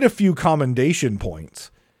 quite a few commendation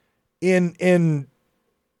points in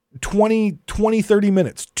 20, 30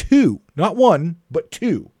 minutes. Two, not one, but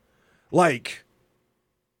two. Like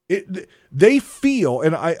they feel,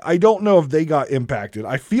 and I don't know if they got impacted.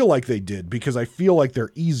 I feel like they did because I feel like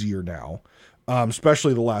they're easier now,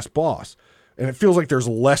 especially the last boss. And it feels like there's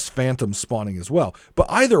less phantoms spawning as well. But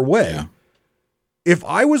either way, yeah. If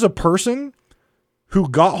I was a person who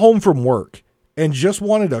got home from work and just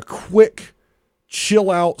wanted a quick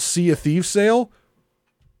chill out Sea of Thieves sale,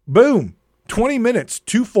 boom, 20 minutes,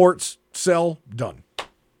 2 forts, sell, done.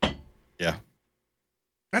 Yeah.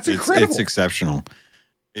 That's incredible. It's exceptional.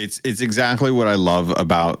 It's exactly what I love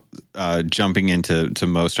about jumping into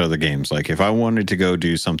most other games. Like if I wanted to go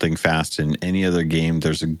do something fast in any other game,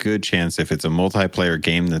 there's a good chance if it's a multiplayer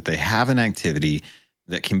game that they have an activity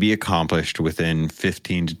that can be accomplished within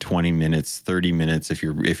 15 to 20 minutes, 30 minutes if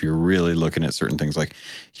you're really looking at certain things. Like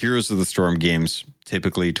Heroes of the Storm games,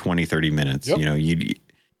 typically 20, 30 minutes. Yep.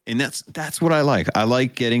 And that's what I like. I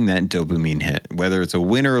like getting that dopamine hit. Whether it's a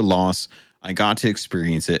win or a loss, I got to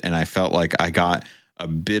experience it, and I felt like I got a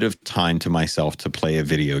bit of time to myself to play a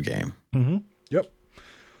video game. Mm-hmm. Yep.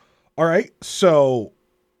 All right. So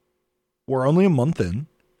we're only a month in.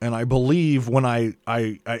 And I believe when I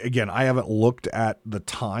haven't looked at the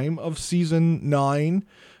time of season 9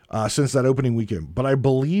 since that opening weekend, but I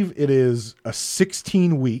believe it is a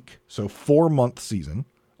 16-week, so 4-month season,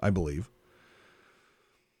 I believe.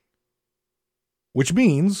 Which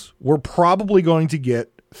means we're probably going to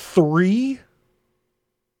get 3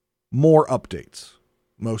 more updates,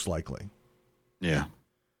 most likely. Yeah.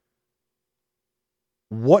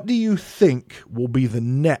 What do you think will be the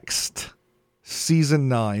next season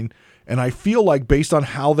 9? And I feel like based on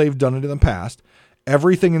how they've done it in the past,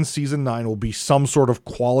 everything in season 9 will be some sort of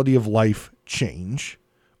quality of life change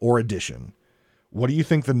or edition, what do you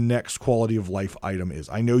think the next quality of life item is?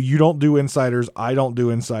 I know you don't do insiders. I don't do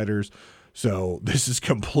insiders. So this is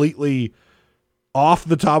completely off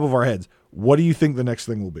the top of our heads. What do you think the next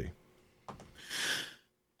thing will be?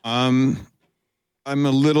 I'm a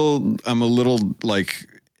little like,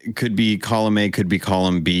 it could be column A, could be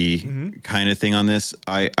column B kind of thing on this.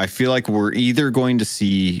 I feel like we're either going to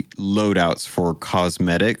see loadouts for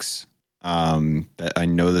cosmetics that I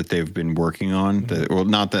know that they've been working on.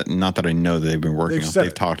 Not that I know that they've been working on.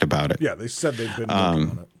 They've talked about it. Yeah, they said they've been working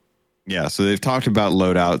on it. Yeah, so they've talked about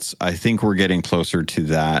loadouts. I think we're getting closer to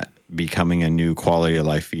that becoming a new quality of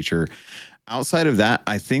life feature. Outside of that,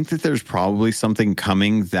 I think that there's probably something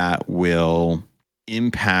coming that will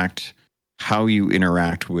impact how you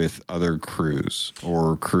interact with other crews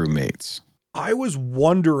or crewmates. I was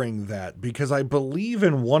wondering that because I believe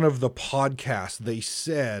in one of the podcasts they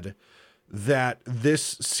said that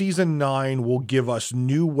this season 9 will give us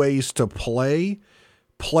new ways to play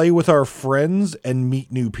with our friends and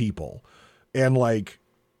meet new people. And like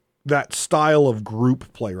that style of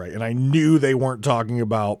group play, right? And I knew they weren't talking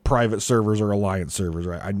about private servers or alliance servers,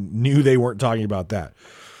 right? I knew they weren't talking about that.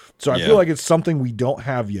 So I feel like it's something we don't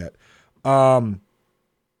have yet. Yeah.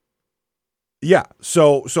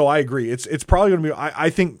 So I agree. It's probably going to be,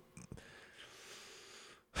 I think,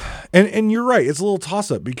 and you're right. It's a little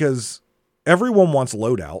toss up because everyone wants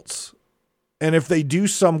loadouts. And if they do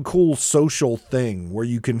some cool social thing where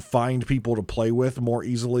you can find people to play with more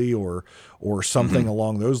easily or something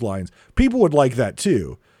along those lines, people would like that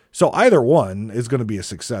too. So either one is going to be a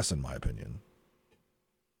success in my opinion.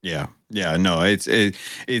 Yeah. No, it's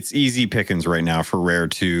easy pickings right now for Rare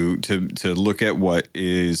to look at what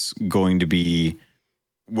is going to be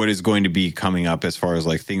coming up as far as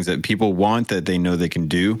like things that people want that they know they can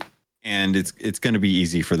do, and it's going to be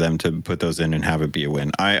easy for them to put those in and have it be a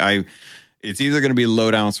win. It's either going to be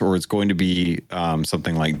loadouts or it's going to be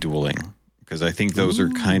something like dueling, because I think those are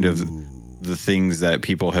kind of the things that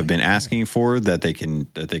people have been asking for that they can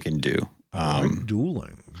do. Like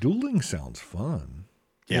dueling. Dueling sounds fun.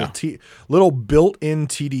 Yeah. Little built-in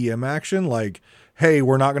TDM action, like, hey,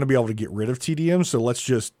 we're not going to be able to get rid of TDM, so let's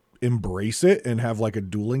just embrace it and have like a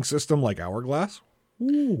dueling system like Hourglass.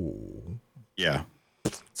 Ooh. Yeah.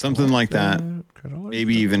 Something like that.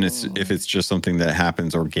 Maybe even if it's just something that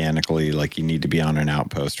happens organically, like you need to be on an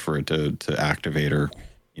outpost for it to activate, or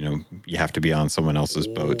you have to be on someone else's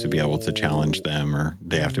boat to be able to challenge them, or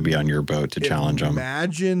they have to be on your boat to challenge them.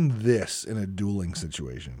 Imagine this in a dueling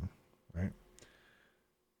situation, right?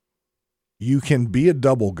 You can be a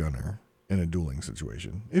double gunner in a dueling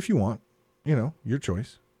situation if you want, your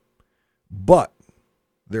choice. But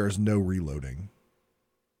there is no reloading.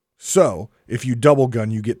 So if you double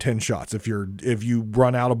gun, you get 10 shots. If you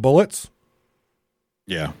run out of bullets,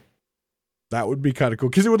 yeah, that would be kind of cool.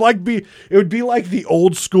 Because it would be like the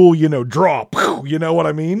old school, draw. You know what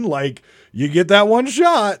I mean? Like you get that one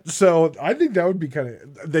shot. So I think that would be kind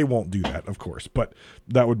of. They won't do that, of course, but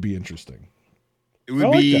that would be interesting. It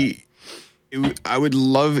would be. I would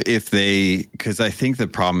love if they, because I think the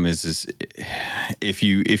problem is if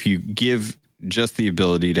you give just the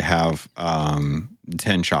ability to have 10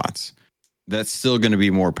 shots, that's still going to be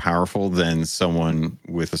more powerful than someone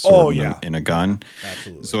with a sword and a gun.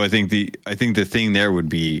 Absolutely. So I think the thing there would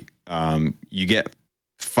be you get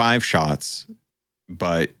 5 shots,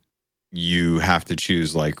 but you have to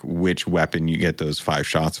choose like which weapon you get those 5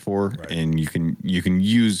 shots for, right. And you can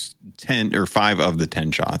use 10 or 5 of the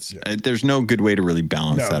 10 shots. Yeah. There's no good way to really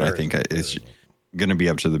balance that. I think it's going to be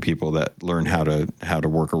up to the people that learn how to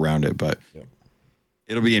work around it, but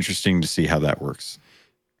it'll be interesting to see how that works.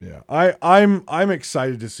 Yeah, I'm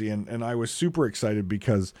excited to see, and I was super excited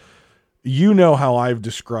because how I've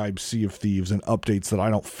described Sea of Thieves and updates that I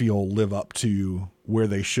don't feel live up to where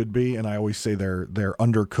they should be, and I always say they're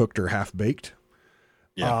undercooked or half baked.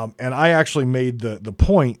 Yeah. And I actually made the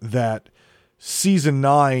point that season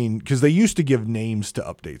 9, because they used to give names to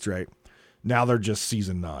updates, right? Now they're just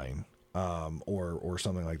season 9. Or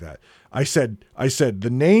something like that. I said the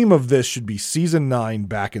name of this should be season 9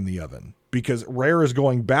 back in the oven, because Rare is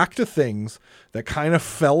going back to things that kind of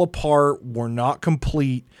fell apart, were not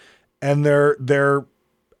complete, and they're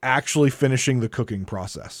actually finishing the cooking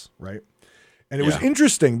process, right? And it was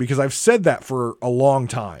interesting because I've said that for a long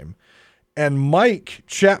time, and Mike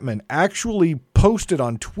Chapman actually posted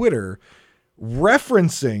on Twitter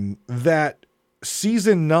referencing that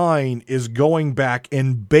season 9 is going back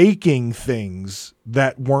and baking things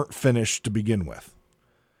that weren't finished to begin with.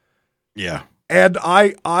 Yeah. And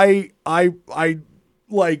I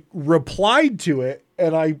like replied to it,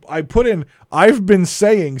 and I put in, I've been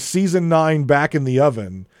saying season 9 back in the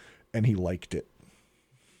oven, and he liked it.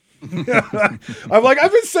 I'm like,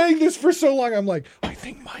 I've been saying this for so long. I'm like, I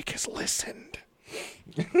think Mike has listened.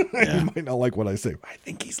 Yeah. You might not like what I say. I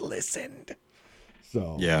think he's listened.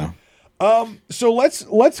 So yeah. So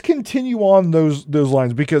let's continue on those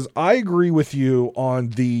lines, because I agree with you on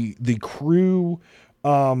the crew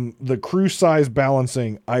size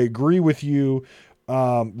balancing. I agree with you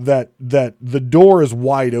that the door is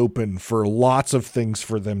wide open for lots of things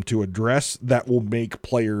for them to address that will make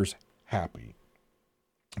players happy.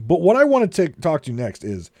 But what I want to talk to you next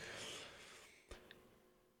is,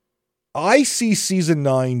 I see season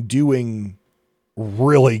 9 doing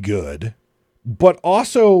really good, but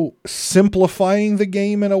also simplifying the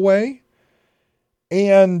game in a way.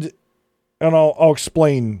 And I'll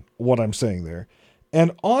explain what I'm saying there.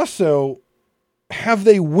 And also, have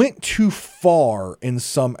they went too far in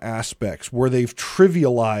some aspects where they've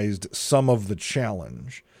trivialized some of the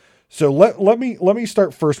challenge? So let me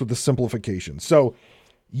start first with the simplification. So,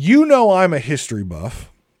 I'm a history buff,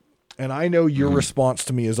 and I know your response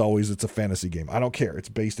to me is always, it's a fantasy game. I don't care. It's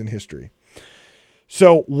based in history.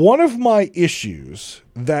 So one of my issues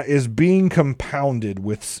that is being compounded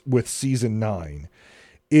with season 9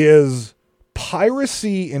 is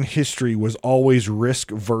piracy in history was always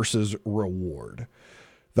risk versus reward.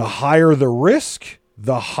 The higher the risk,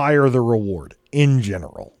 the higher the reward in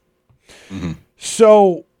general. Mm-hmm.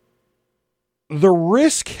 So the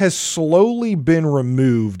risk has slowly been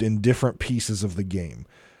removed in different pieces of the game.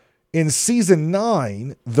 In season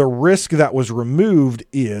 9, the risk that was removed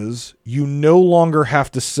is you no longer have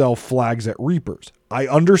to sell flags at Reapers. I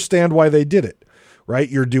understand why they did it, right?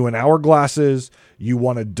 You're doing hourglasses. You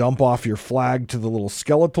want to dump off your flag to the little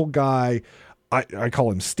skeletal guy. I call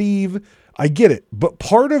him Steve. I get it. But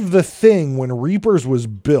part of the thing when Reapers was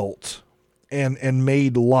built and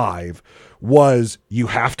made live was you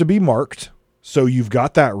have to be marked. So you've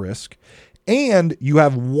got that risk. And you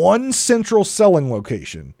have one central selling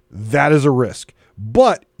location. That is a risk.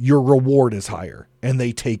 But your reward is higher. And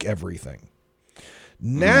they take everything.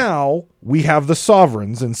 Now we have the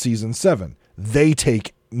Sovereigns in season 7. They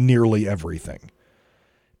take nearly everything.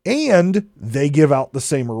 And they give out the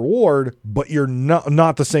same reward, but you're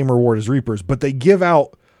not the same reward as Reapers, but they give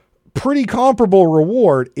out pretty comparable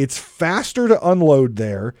reward. It's faster to unload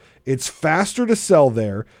there. It's faster to sell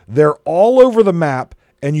there. They're all over the map,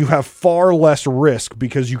 and you have far less risk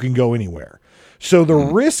because you can go anywhere. So the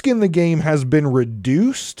risk in the game has been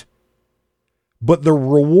reduced, but the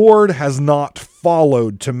reward has not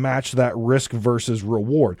followed to match that risk versus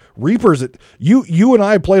reward. Reapers, you and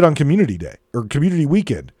I played on Community Day or Community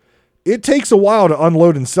Weekend. It takes a while to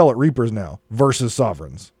unload and sell at Reapers now versus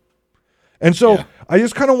Sovereigns. And so I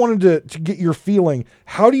just kind of wanted to get your feeling.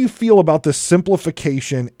 How do you feel about this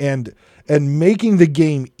simplification and making the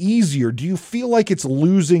game easier? Do you feel like it's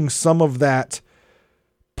losing some of that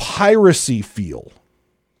piracy feel?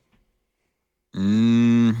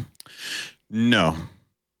 No,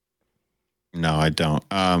 I don't.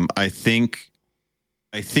 I think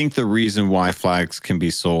the reason why flags can be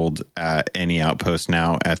sold at any outpost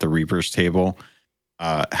now at the Reapers table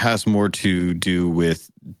has more to do with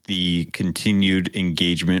the continued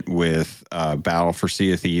engagement with Battle for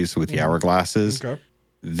Sea of Thieves with the hourglasses. Okay.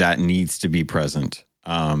 That needs to be present.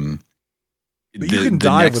 But you can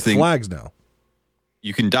dive with flags now.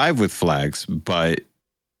 You can dive with flags, but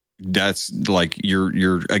that's like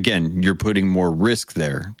you're putting more risk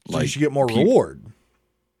there. So like you should get more reward,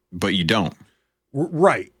 but you don't.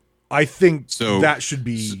 Right. I think that should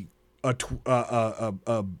be what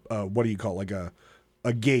do you call it? Like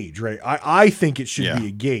a gauge, right? I think it should be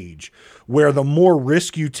a gauge where the more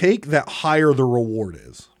risk you take, that higher the reward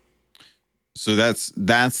is. So that's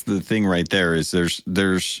the thing right there is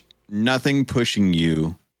there's nothing pushing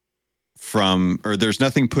you there's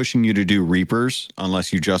nothing pushing you to do Reapers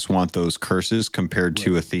unless you just want those curses compared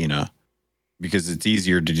to Athena, because it's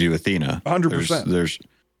easier to do Athena. 100%. There's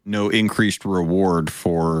no increased reward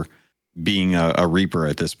for being a Reaper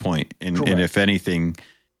at this point. And if anything,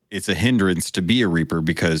 it's a hindrance to be a Reaper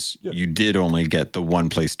because you did only get the one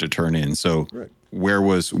place to turn in. So where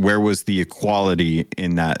was the equality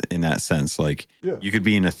in that sense? Like you could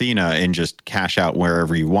be in Athena and just cash out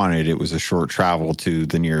wherever you wanted. It was a short travel to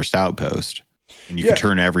the nearest outpost and you could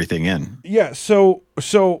turn everything in. Yeah. So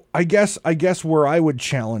I guess where I would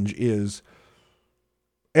challenge is,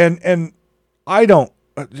 and I don't,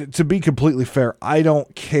 to be completely fair, I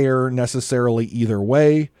don't care necessarily either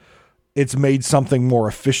way. It's made something more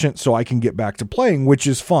efficient so I can get back to playing, which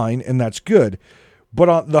is fine, and that's good. But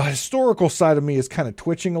on the historical side of me is kind of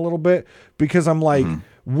twitching a little bit because I'm like,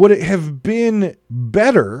 would it have been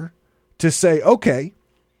better to say, okay,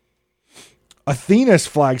 Athena's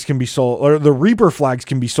flags can be sold, or the Reaper flags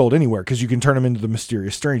can be sold anywhere because you can turn them into the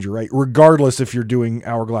Mysterious Stranger, right? Regardless if you're doing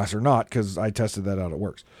Hourglass or not, because I tested that out, it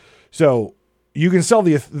works. So you can sell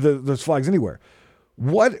those flags anywhere.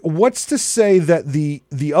 What's to say that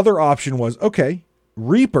the other option was, okay,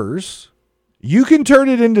 Reapers, you can turn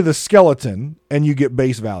it into the skeleton and you get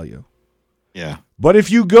base value. Yeah. But if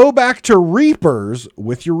you go back to Reapers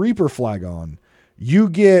with your Reaper flag on, you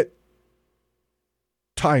get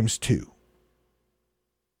times 2.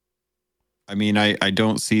 I mean, I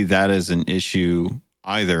don't see that as an issue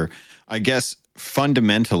either. I guess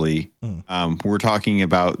fundamentally, we're talking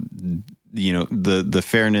about, the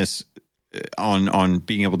fairness on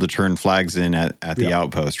being able to turn flags in at the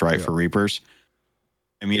outpost, right? For Reapers.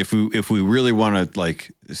 I mean, if we really want to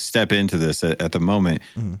like step into this at the moment,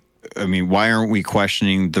 I mean, why aren't we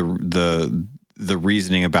questioning the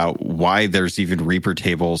reasoning about why there's even Reaper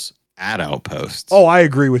tables at outposts? Oh, I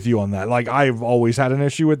agree with you on that. Like, I've always had an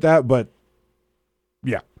issue with that, but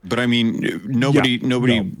yeah. But I mean, nobody.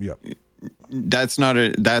 That's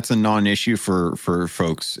a non-issue for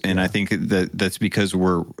folks, and I think that's because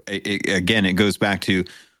it goes back to,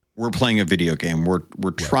 we're playing a video game.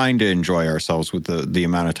 We're trying to enjoy ourselves with the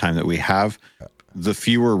amount of time that we have. The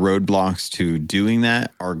fewer roadblocks to doing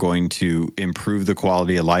that are going to improve the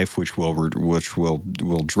quality of life, which will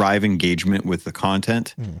drive engagement with the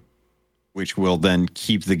content, which will then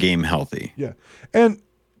keep the game healthy. Yeah, and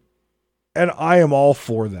I am all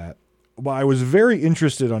for that. But I was very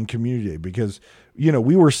interested on Community Day because,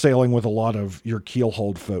 we were sailing with a lot of your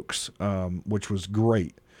Keelhold folks, which was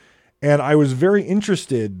great. And I was very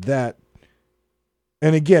interested that,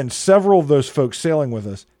 and again, several of those folks sailing with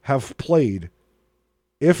us have played,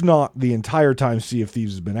 if not the entire time Sea of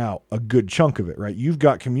Thieves has been out, a good chunk of it, right? You've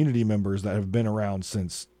got community members that have been around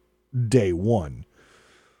since day one.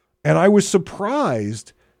 And I was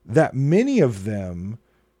surprised that many of them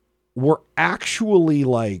were actually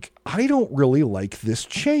like, I don't really like this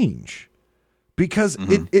change, because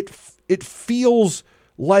it feels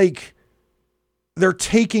like they're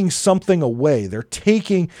taking something away.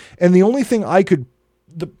 And the only thing I could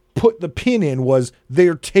put the pin in was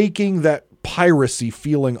they're taking that piracy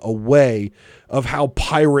feeling away of how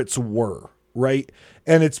pirates were, right?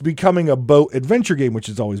 And it's becoming a boat adventure game, which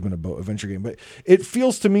has always been a boat adventure game. But it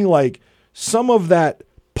feels to me like some of that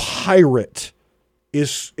pirate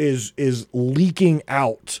is leaking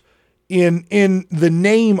out in the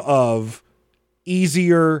name of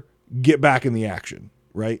easier get back in the action,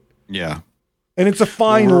 right? Yeah. And it's a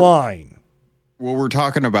fine line. Well, we're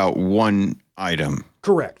talking about one item.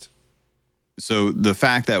 Correct. So the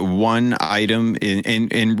fact that one item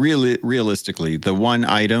realistically, the one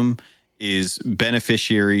item is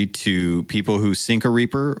beneficiary to people who sink a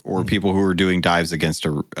Reaper or people who are doing dives against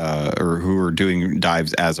or who are doing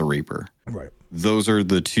dives as a Reaper. Right. Those are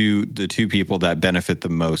the two people that benefit the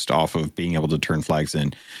most off of being able to turn flags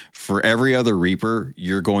in. For every other Reaper,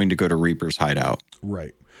 you're going to go to Reaper's hideout.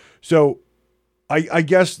 Right. So I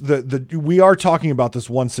guess we are talking about this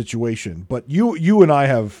one situation, but you and I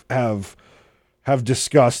have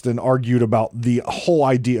discussed and argued about the whole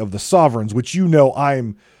idea of the sovereigns, which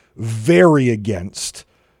I'm very against,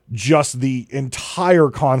 just the entire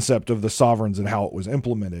concept of the sovereigns and how it was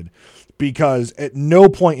implemented. Because at no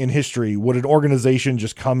point in history would an organization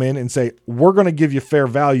just come in and say, we're going to give you fair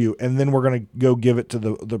value, and then we're going to go give it to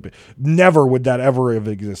the never would that ever have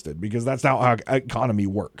existed, because that's not how economy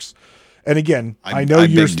works. And again, I know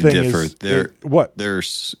your thing is what?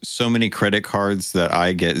 There's so many credit cards that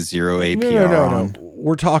I get 0 APR on. No.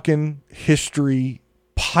 We're talking history,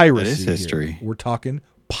 piracy. It is history. Here. We're talking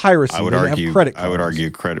piracy. I would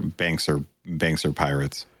argue credit banks are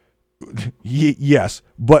pirates. Yes,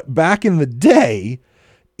 but back in the day,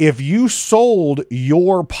 if you sold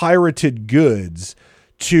your pirated goods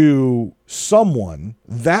to someone,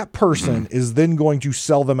 that person is then going to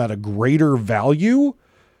sell them at a greater value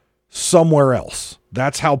somewhere else.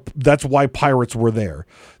 That's why pirates were there.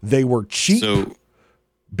 They were cheap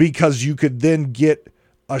because you could then get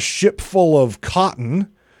a ship full of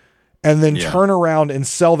cotton and then turn around and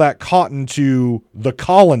sell that cotton to the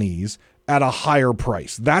colonies at a higher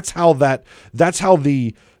price. That's how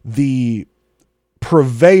the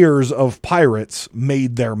purveyors of pirates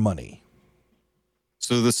made their money.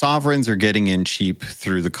 So the sovereigns are getting in cheap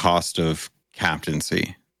through the cost of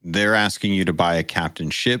captaincy. They're asking you to buy a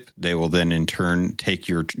captain ship. They will then in turn take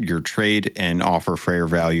your trade and offer fair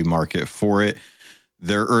value market for it.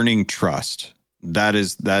 They're earning trust. That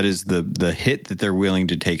is the hit that they're willing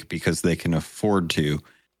to take because they can afford to.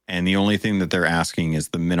 And the only thing that they're asking is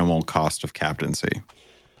the minimal cost of captaincy.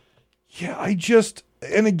 Yeah,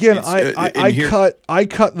 And again, I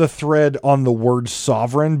cut the thread on the word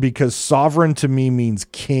sovereign because sovereign to me means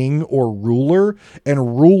king or ruler,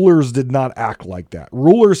 and rulers did not act like that.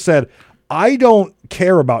 Rulers said, I don't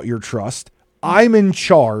care about your trust. I'm in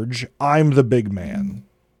charge. I'm the big man.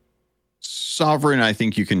 Sovereign, I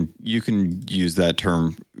think you can use that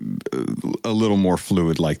term a little more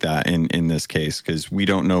fluid like that in this case, because we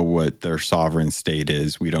don't know what their sovereign state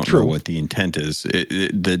is. We don't know what the intent is.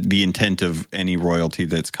 The intent of any royalty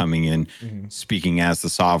that's coming in, speaking as the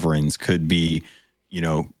sovereigns, could be,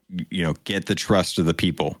 get the trust of the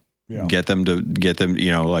people, get them,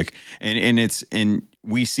 and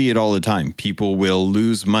we see it all the time. People will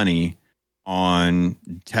lose money on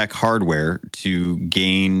tech hardware to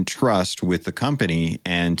gain trust with the company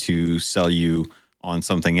and to sell you on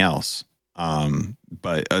something else.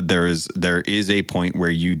 But there is a point where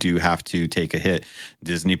you do have to take a hit.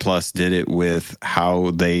 Disney Plus did it with how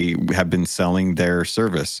they have been selling their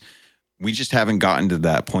service. We just haven't gotten to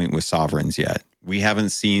that point with sovereigns yet. We haven't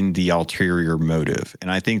seen the ulterior motive. And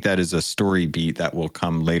I think that is a story beat that will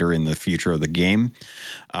come later in the future of the game.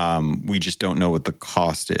 We just don't know what the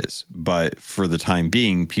cost is. But for the time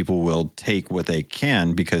being, people will take what they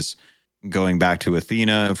can, because going back to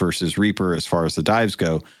Athena versus Reaper, as far as the dives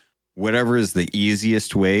go, whatever is the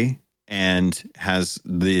easiest way and has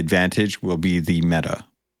the advantage will be the meta.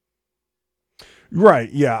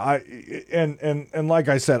 Right. Yeah. And like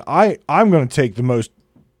I said, I'm going to take the most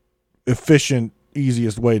efficient,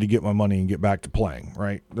 easiest way to get my money and get back to playing.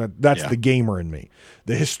 Right. That's the gamer in me.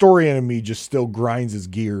 The historian in me just still grinds his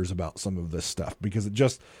gears about some of this stuff because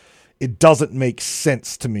it doesn't make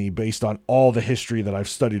sense to me based on all the history that I've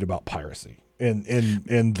studied about piracy in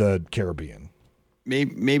the Caribbean.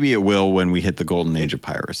 Maybe it will when we hit the golden age of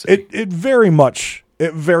piracy. It very much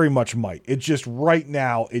might. It just right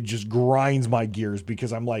now, it just grinds my gears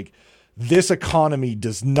because I'm like, this economy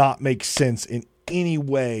does not make sense in any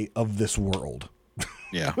way of this world.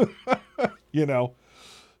 Yeah.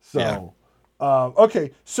 So,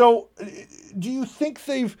 okay. So do you think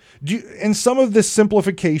in some of this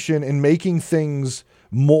simplification and making things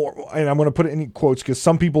more, and I'm going to put it in quotes because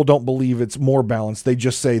some people don't believe it's more balanced. They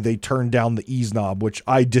just say they turned down the ease knob, which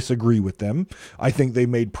I disagree with them. I think they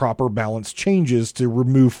made proper balance changes to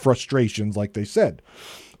remove frustrations, like they said.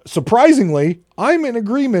 Surprisingly, I'm in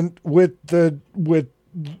agreement with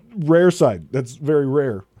rare side. That's very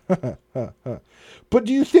rare. But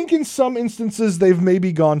do you think in some instances they've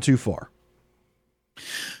maybe gone too far?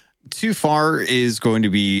 Too far is going to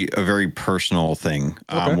be a very personal thing.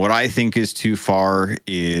 Okay. What I think is too far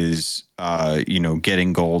is,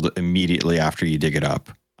 getting gold immediately after you dig it up.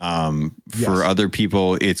 For other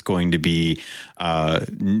people, it's going to be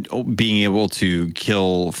being able to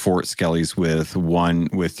kill Fort Skellies with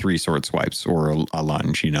 3 sword swipes or a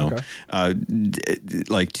lunge. Okay.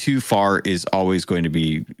 Like too far is always going to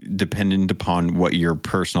be dependent upon what your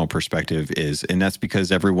personal perspective is, and that's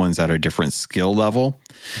because everyone's at a different skill level.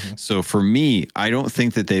 Mm-hmm. So for me, I don't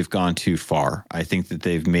think that they've gone too far. I think that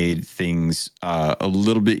they've made things a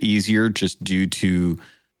little bit easier just due to.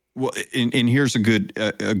 Well, and here's a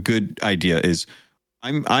good idea is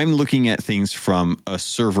I'm looking at things from a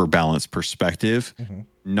server balance perspective,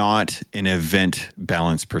 not an event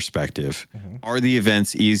balance perspective. Mm-hmm. Are the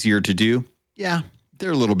events easier to do? Yeah,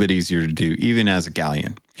 they're a little bit easier to do, even as a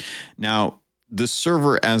galleon. Now, the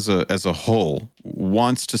server as a whole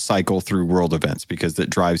wants to cycle through world events because it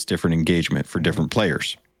drives different engagement for different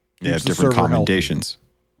players. They have different commendations. Healthy.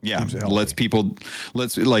 Yeah,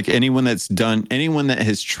 let's like anyone that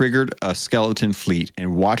has triggered a skeleton fleet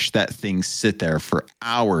and watched that thing sit there for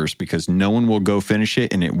hours because no one will go finish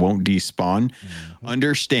it and it won't despawn,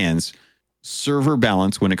 understands server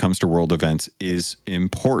balance when it comes to world events is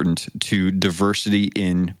important to diversity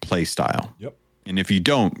in play style. Yep. And if you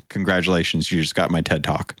don't, congratulations, you just got my TED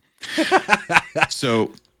Talk.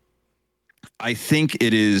 So I think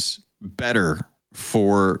it is better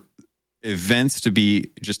for events to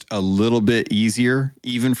be just a little bit easier,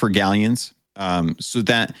 even for galleons, so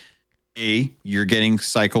that A, you're getting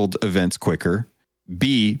cycled events quicker,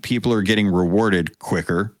 B, people are getting rewarded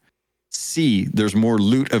quicker, C, there's more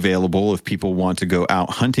loot available if people want to go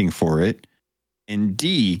out hunting for it, and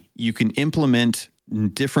D, you can implement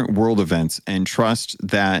different world events and trust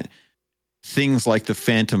that things like the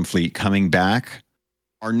Phantom Fleet coming back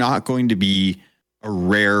are not going to be a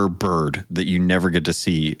rare bird that you never get to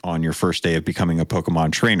see on your first day of becoming a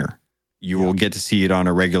Pokemon trainer. You will get to see it on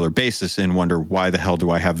a regular basis and wonder, why the hell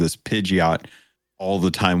do I have this Pidgeot all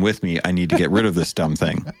the time with me? I need to get rid of this dumb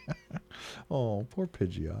thing. Oh, poor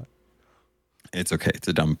Pidgeot. It's okay. It's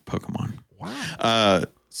a dumb Pokemon. Wow.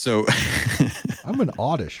 So I'm an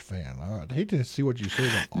Oddish fan. I'd hate to see what you say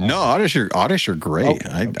about Oddish. No, Oddish are great.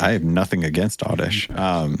 Okay. I have nothing against Oddish.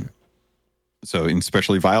 So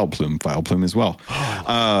especially Vileplume as well.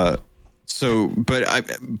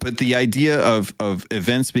 But the idea of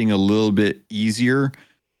events being a little bit easier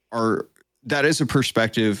that is a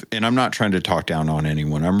perspective, and I'm not trying to talk down on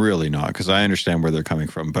anyone. I'm really not, because I understand where they're coming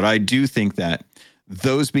from. But I do think that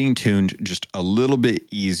those being tuned just a little bit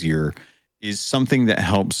easier is something that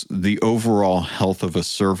helps the overall health of a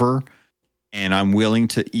server. And I'm willing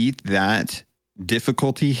to eat that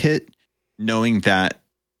difficulty hit, knowing that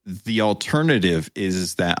the alternative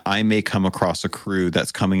is that I may come across a crew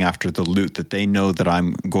that's coming after the loot that they know that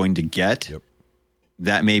I'm going to get. Yep.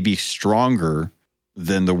 That may be stronger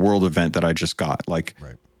than the world event that I just got. Like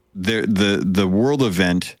right. the world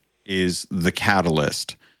event is the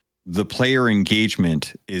catalyst. The player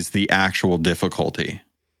engagement is the actual difficulty.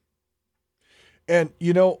 And,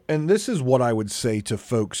 you know, and this is what I would say to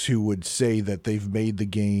folks who would say that they've made the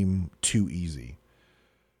game too easy.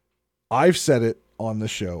 I've said it on the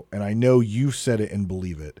show, and I know you've said it and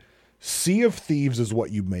believe it. Sea of Thieves is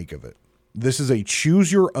what you make of it. This is a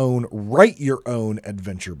choose your own, write your own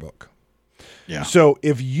adventure book. Yeah. So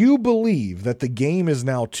if you believe that the game is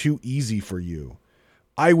now too easy for you,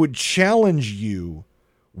 I would challenge you.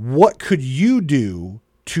 What could you do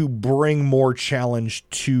to bring more challenge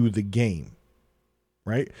to the game?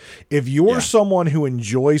 Right? If you're someone who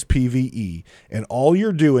enjoys PvE and all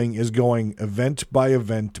you're doing is going event by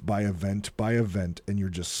event by event by event, and you're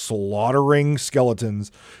just slaughtering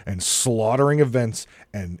skeletons and slaughtering events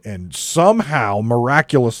and somehow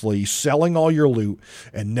miraculously selling all your loot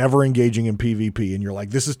and never engaging in PvP, and you're like,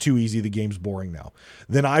 this is too easy, the game's boring now,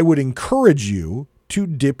 then I would encourage you to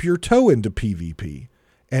dip your toe into PvP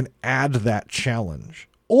and add that challenge.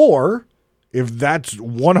 Or if that's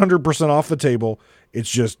 100% off the table, it's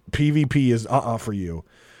just PvP is for you,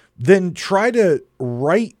 then try to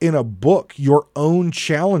write in a book your own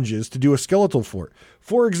challenges to do a skeletal fort.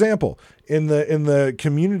 For example, in the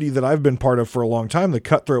community that I've been part of for a long time, the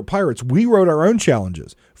Cutthroat Pirates, we wrote our own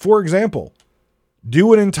challenges. For example,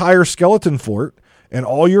 do an entire skeleton fort and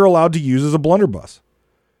all you're allowed to use is a blunderbuss.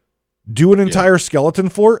 Do an entire skeleton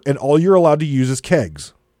fort and all you're allowed to use is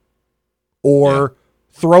kegs or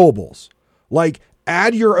throwables. Like,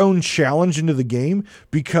 add your own challenge into the game,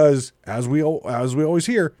 because as we always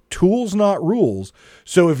hear, tools not rules.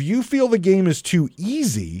 So if you feel the game is too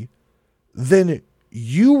easy, then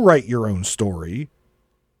you write your own story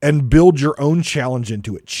and build your own challenge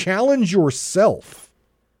into it. Challenge yourself,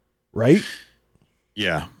 right?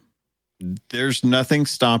 Yeah. There's nothing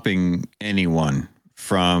stopping anyone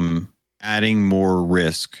from adding more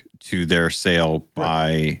risk to their sale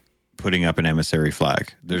by putting up an emissary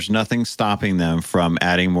flag. There's nothing stopping them from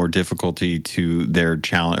adding more difficulty to their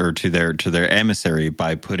challenge or to their emissary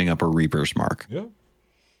by putting up a Reaper's mark. Yeah.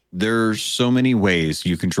 There's so many ways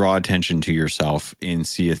you can draw attention to yourself in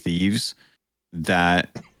Sea of Thieves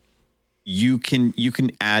that you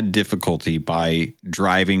can add difficulty by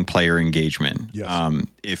driving player engagement. Yes.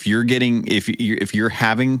 If you're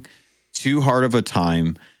having too hard of a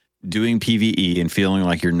time doing PvE and feeling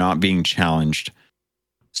like you're not being challenged,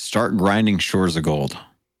 start grinding Shores of Gold,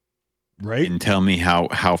 right? And tell me how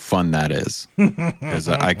fun that is. Because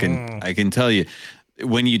I can tell you,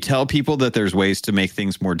 when you tell people that there's ways to make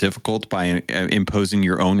things more difficult by imposing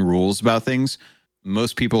your own rules about things,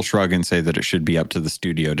 most people shrug and say that it should be up to the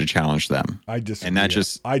studio to challenge them. I disagree. And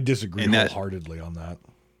I disagree wholeheartedly on that.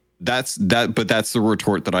 But that's the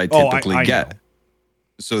retort that I typically get. Know.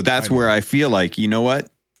 So that's where I feel like, you know what?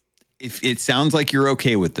 If it sounds like you're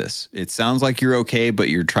okay with this, it sounds like you're okay, but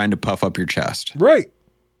you're trying to puff up your chest. Right.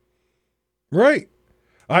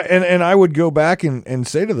 And I would go back and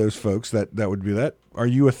say to those folks that would be that. Are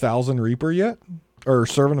you 1,000 Reaper yet? Or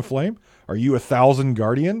Servant of Flame? Are you 1,000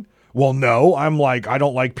 Guardian? Well, no, I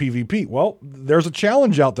don't like PvP. Well, there's a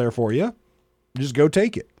challenge out there for you. Just go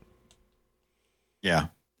take it. Yeah.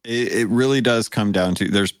 It really does come down to,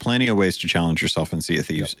 there's plenty of ways to challenge yourself in Sea of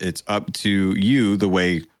Thieves. Yep. It's up to you, the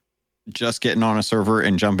way just getting on a server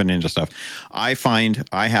and jumping into stuff. I find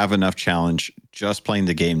I have enough challenge just playing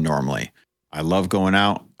the game normally. I love going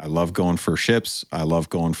out. I love going for ships. I love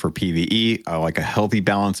going for PvE. I like a healthy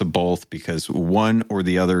balance of both, because one or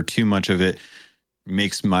the other, too much of it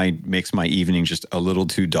makes my evening just a little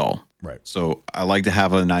too dull. Right. So I like to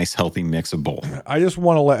have a nice healthy mix of both. I just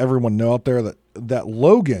want to let everyone know out there that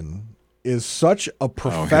Logan is such a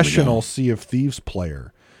professional Sea of Thieves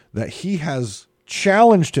player that he has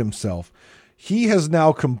challenged himself. He has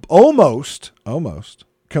now almost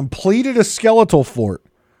completed a skeletal fort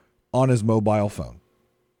on his mobile phone.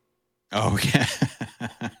 Oh, yeah.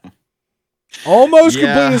 Almost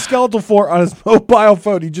completed Skeletal 4 on his mobile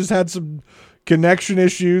phone. He just had some connection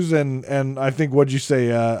issues, and I think, what'd you say?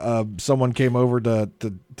 Someone came over to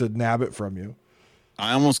nab it from you.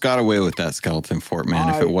 I almost got away with that Skeleton Fort, man,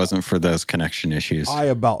 if it wasn't for those connection issues. I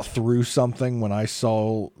about threw something when I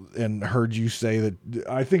saw and heard you say that.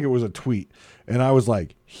 I think it was a tweet, and I was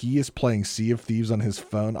like, he is playing Sea of Thieves on his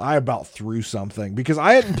phone. I about threw something because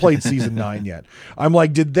I hadn't played Season 9 yet. I'm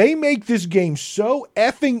like, did they make this game so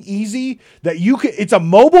effing easy that you can? It's a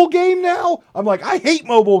mobile game now? I'm like, I hate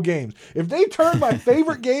mobile games. If they turn my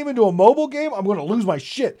favorite game into a mobile game, I'm going to lose my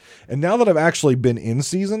shit. And now that I've actually been in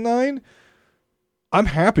Season 9, I'm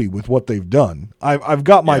happy with what they've done. I've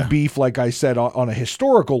got my beef, like I said, on a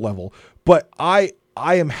historical level, but I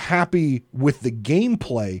am happy with the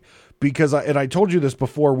gameplay because, I told you this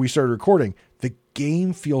before we started recording, the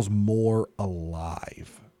game feels more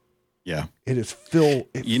alive. Yeah. It feels,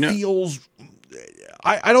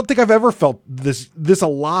 I don't think I've ever felt this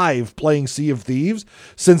alive playing Sea of Thieves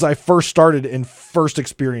since I first started and first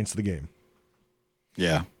experienced the game.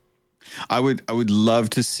 Yeah. I would love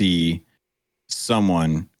to see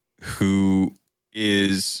someone who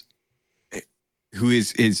is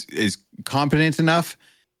competent enough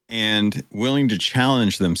and willing to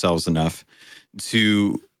challenge themselves enough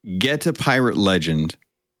to get to Pirate Legend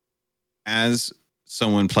as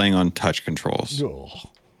someone playing on touch controls. Ugh.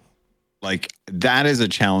 Like, that is a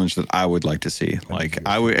challenge that I would like to see. Like,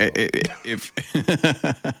 I would, if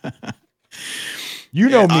you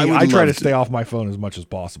know me, I try to stay off my phone as much as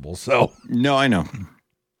possible. So no, I know.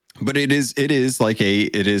 But it is an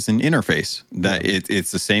interface that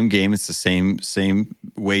it's the same game. It's the same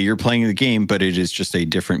way you're playing the game, but it is just a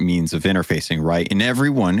different means of interfacing, right? And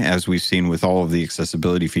everyone, as we've seen with all of the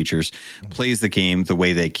accessibility features, plays the game the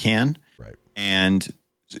way they can. Right. And,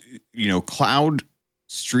 cloud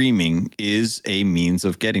streaming is a means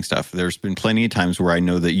of getting stuff. There's been plenty of times where I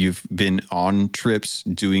know that you've been on trips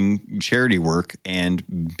doing charity work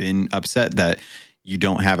and been upset that you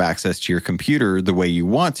don't have access to your computer the way you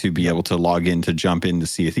want to be able to log in to jump into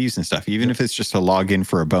Sea of Thieves and stuff, even if it's just a login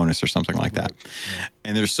for a bonus or something like that.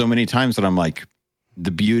 And there's so many times that I'm like,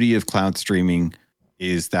 the beauty of cloud streaming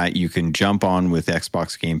is that you can jump on with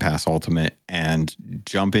Xbox Game Pass Ultimate and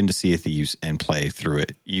jump into Sea of Thieves and play through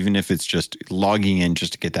it, even if it's just logging in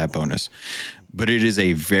just to get that bonus. But it is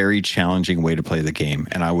a very challenging way to play the game.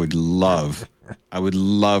 And I would love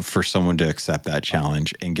for someone to accept that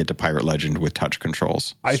challenge and get to Pirate Legend with touch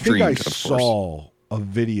controls. I think I saw a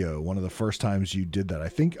video one of the first times you did that. I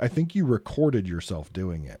think you recorded yourself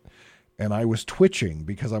doing it, and I was twitching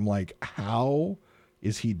because I'm like, how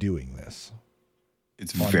is he doing this?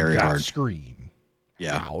 It's very hard. Screen.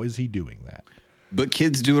 Yeah. How is he doing that? But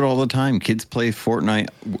kids do it all the time. Kids play Fortnite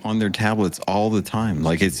on their tablets all the time.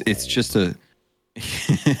 Like it's just a.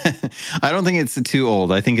 I don't think it's too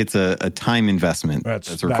old. I think it's a time investment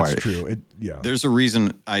that's required. That's true. There's a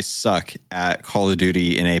reason I suck at Call of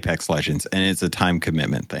Duty and Apex Legends, and it's a time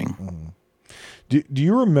commitment thing. Mm-hmm. Do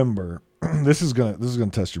you remember? This is gonna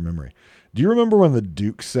test your memory. Do you remember when the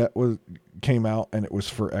Duke set came out and it was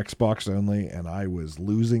for Xbox only, and I was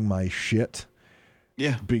losing my shit?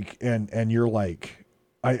 Yeah. And you're like.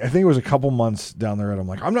 I think it was a couple months down the road. I'm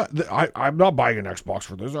like, I'm not buying an Xbox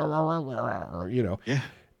for this, Yeah.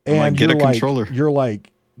 And get a controller. You're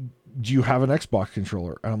like, do you have an Xbox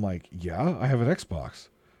controller? And I'm like, yeah, I have an Xbox,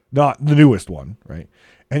 not the newest one, right?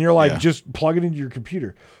 And you're like, just plug it into your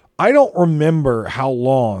computer. I don't remember how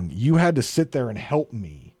long you had to sit there and help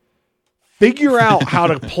me figure out how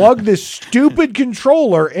to plug this stupid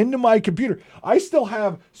controller into my computer. I still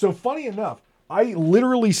have. So funny enough. I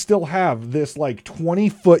literally still have this like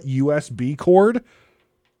 20-foot USB cord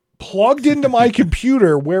plugged into my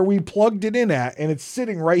computer where we plugged it in at, and it's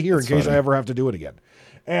sitting right here in case I ever have to do it again.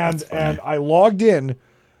 And I logged in,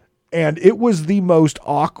 and it was the most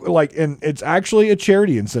awkward. And it's actually a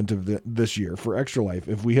charity incentive this year for Extra Life.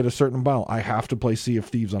 If we hit a certain amount, I have to play Sea of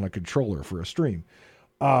Thieves on a controller for a stream,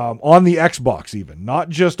 on the Xbox even, not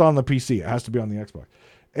just on the PC. It has to be on the Xbox.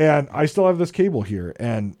 And I still have this cable here,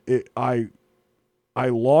 and I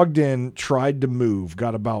logged in, tried to move,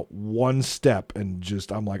 got about one step, and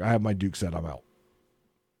I'm like, I have my Duke set, I'm out.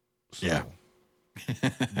 So,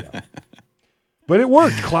 yeah. But it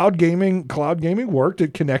worked. Cloud gaming worked.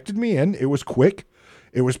 It connected me in. It was quick.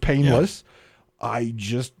 It was painless. Yeah.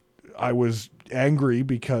 I was angry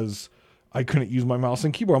because I couldn't use my mouse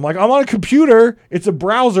and keyboard. I'm like, I'm on a computer. It's a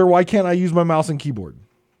browser. Why can't I use my mouse and keyboard?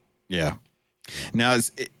 Yeah. Now,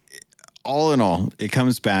 all in all, it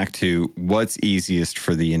comes back to what's easiest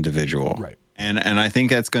for the individual. Right. And I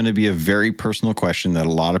think that's going to be a very personal question that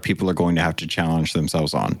a lot of people are going to have to challenge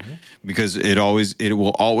themselves on, because it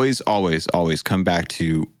will always come back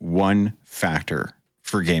to one factor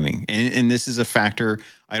for gaming. And this is a factor.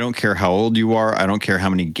 I don't care how old you are. I don't care how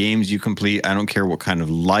many games you complete. I don't care what kind of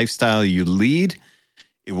lifestyle you lead.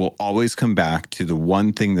 It will always come back to the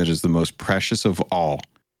one thing that is the most precious of all,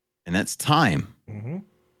 and that's time.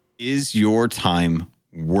 Is your time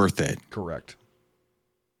worth it? Correct.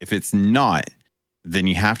 If it's not, then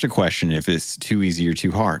you have to question if it's too easy or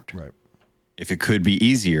too hard. Right. If it could be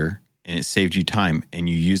easier and it saved you time and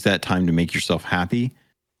you use that time to make yourself happy,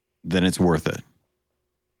 then it's worth it.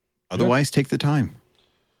 Otherwise, take the time.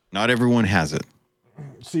 Not everyone has it.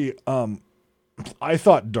 See, I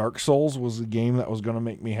thought Dark Souls was a game that was going to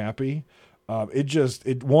make me happy. It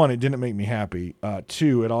didn't make me happy.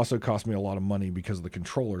 Two, it also cost me a lot of money because of the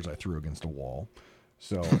controllers I threw against a wall.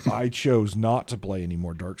 So I chose not to play any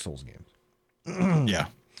more Dark Souls games. Yeah.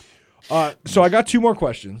 So I got two more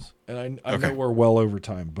questions, and I know we're well over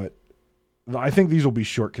time, but I think these will be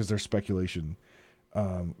short because they're speculation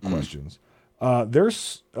questions.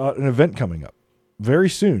 There's an event coming up very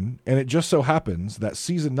soon, and it just so happens that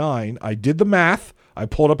Season 9, I did the math, I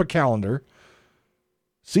pulled up a calendar.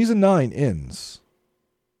 Season 9 ends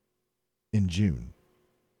in June.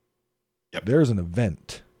 Yep. There's an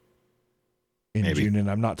event in June, and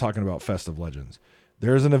I'm not talking about Festive Legends.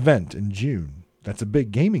 There's an event in June that's a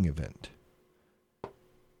big gaming event.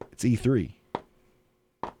 It's E3.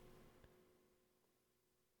 Do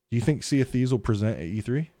you think Sea of Thieves will present at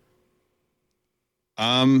E3?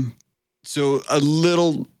 So a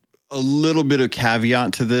little bit of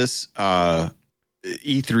caveat to this.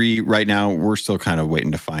 E3 right now, we're still kind of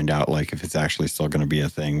waiting to find out, like, if it's actually still going to be a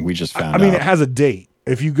thing. We just found out. I mean, it has a date.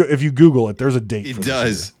 If you Google it, there's a date. It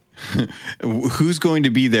does. Who's going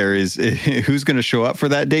to be there is who's going to show up for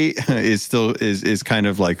that date is still is kind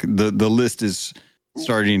of like the list is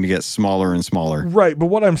starting to get smaller and smaller. Right. But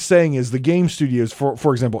what I'm saying is the game studios,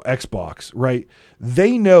 for example, Xbox, right?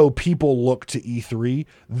 They know people look to E3.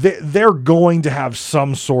 They're going to have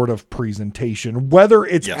some sort of presentation, whether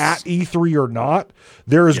it's at E3 or not.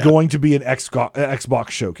 There is going to be an Xbox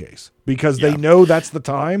showcase because they know that's the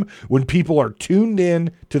time when people are tuned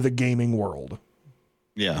in to the gaming world.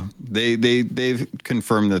 Yeah, they've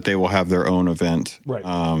confirmed that they will have their own event. Right.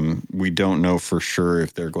 We don't know for sure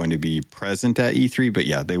if they're going to be present at E3, but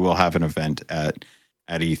yeah, they will have an event at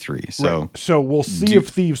E3. So, so we'll see if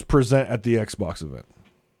Thieves present at the Xbox event.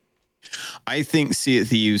 I think Sea of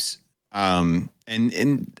Thieves, and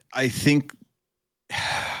I think I'm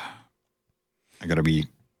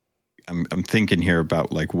thinking here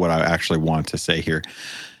about like what I actually want to say here.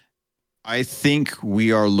 I think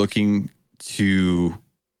we are looking to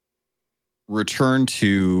return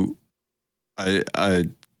to a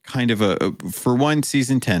kind of for one,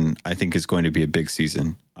 season 10, I think is going to be a big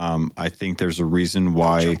season. I think there's a reason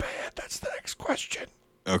why. Jump ahead. That's the next question.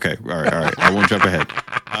 Okay. All right. I won't jump ahead.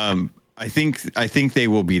 I think they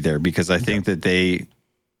will be there because I think that they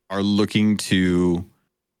are looking to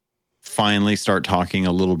finally start talking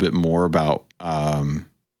a little bit more about,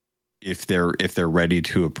 if they're ready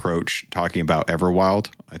to approach talking about Everwild.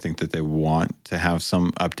 I think that they want to have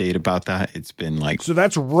some update about that. It's been like, so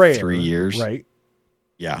that's rare, 3 years, right?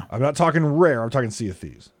 Yeah. I'm not talking rare. I'm talking Sea of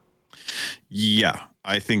Thieves. Yeah.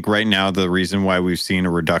 I think right now the reason why we've seen a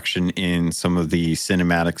reduction in some of the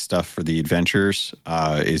cinematic stuff for the adventures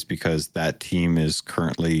is because that team is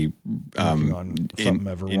currently on something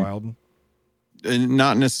Everwild.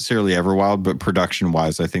 Not necessarily Everwild, but production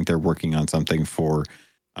wise, I think they're working on something for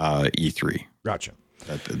E3. Gotcha.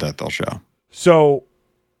 That they'll show. So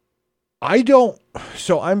I'm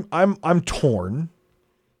torn.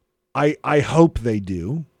 I hope they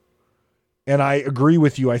do. And I agree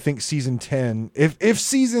with you. I think season 10, if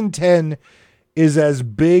season 10 is as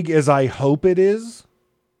big as I hope it is,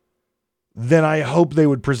 then I hope they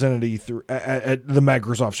would present it at the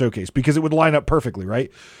Microsoft Showcase because it would line up perfectly,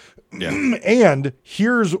 right? Yeah. And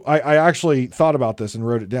here's, I actually thought about this and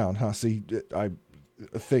wrote it down. See, I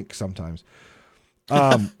think sometimes.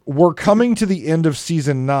 We're coming to the end of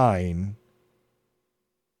season 9,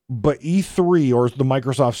 but E3 or the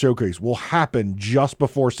Microsoft Showcase will happen just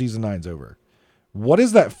before season 9's over. What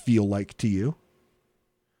does that feel like to you?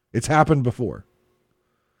 It's happened before.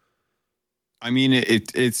 I mean,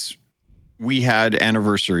 it's we had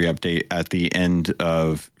anniversary update at the end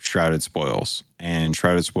of Shrouded Spoils, and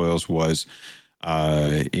Shrouded Spoils was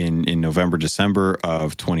in November, December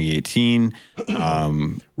of 2018.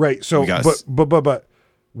 Right. So, but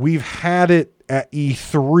we've had it at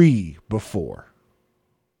E3 before.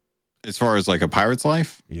 As far as like a Pirate's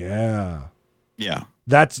Life? Yeah. Yeah.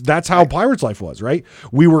 That's how Pirates Life was, right?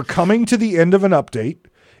 We were coming to the end of an update.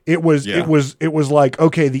 It was like,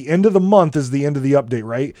 okay, the end of the month is the end of the update,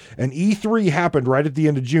 right? And E3 happened right at the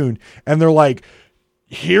end of June, and they're like,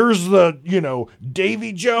 here's the,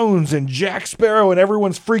 Davy Jones and Jack Sparrow, and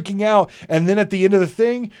everyone's freaking out. And then at the end of the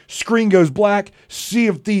thing, screen goes black, Sea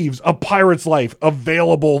of Thieves, A Pirate's Life,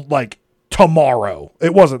 available like tomorrow.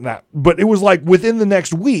 It wasn't that, but it was like within the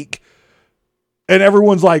next week. And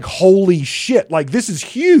everyone's like, holy shit, like this is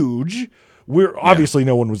huge. Obviously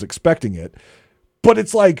no one was expecting it, but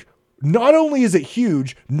it's like, not only is it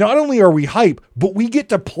huge, not only are we hype, but we get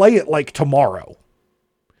to play it like tomorrow.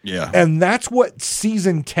 Yeah. And that's what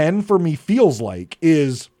season 10 for me feels like,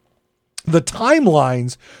 is the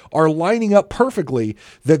timelines are lining up perfectly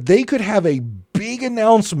that they could have a big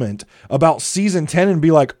announcement about season 10 and be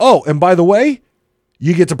like, oh, and by the way,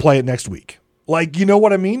 you get to play it next week. Like, you know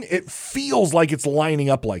what I mean? It feels like it's lining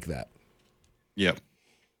up like that. Yep.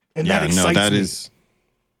 And that excites me.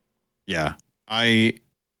 Yeah. I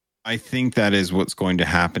think that is what's going to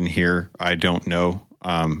happen here. I don't know.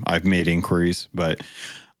 I've made inquiries, but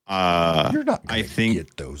you're not going to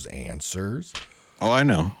get those answers. Oh, I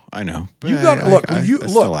know. But you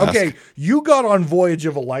got okay. You got on Voyage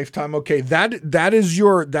of a Lifetime. Okay, that is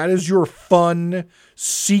your fun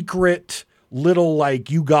secret little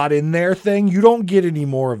like you got in there thing. You don't get any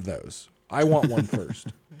more of those. I want one first.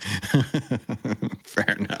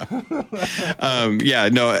 Fair enough.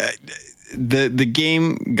 The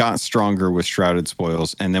game got stronger with Shrouded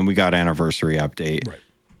Spoils, and then we got Anniversary Update. Right.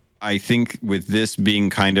 I think with this being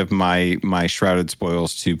kind of my Shrouded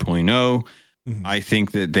Spoils 2.0, I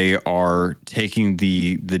think that they are taking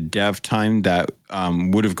the dev time that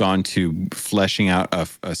would have gone to fleshing out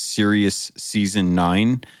a serious season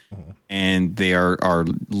 9, and they are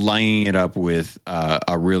lining it up with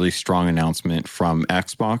a really strong announcement from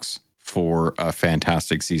Xbox for a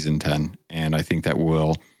fantastic season 10. And I think that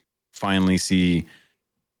we'll finally see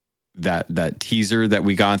that teaser that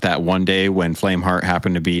we got that one day when Flameheart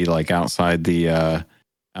happened to be like outside the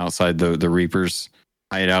Reapers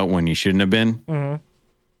hideout when he shouldn't have been.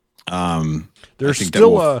 There's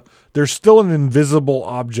still an invisible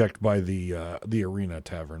object by the Arena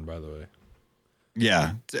Tavern, by the way.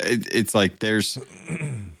 Yeah, it's like there's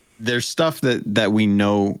stuff that we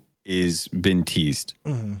know is been teased,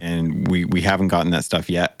 and we haven't gotten that stuff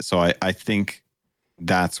yet. So I think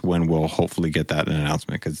that's when we'll hopefully get that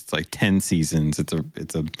announcement, because it's like 10 seasons.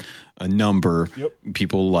 It's a number. Yep.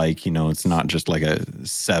 People like, it's not just like a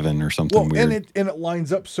 7 or something weird. And it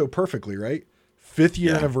lines up so perfectly, right? 5th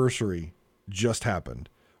year anniversary just happened.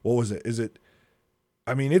 What was it? Is it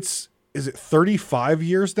 35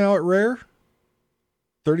 years now at Rare?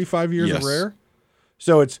 35 years at Rare?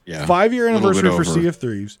 So it's 5-year anniversary for Sea of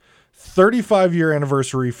Thieves, 35-year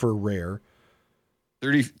anniversary for Rare.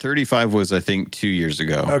 35 was, I think, 2 years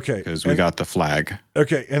ago. Okay. Because we got the flag.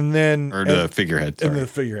 Okay. And then. The figurehead. Sorry. And the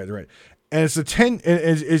figurehead, right. And it's the 10, and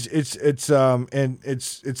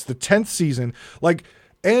it's the 10th season. Like,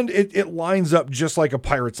 and it lines up just like A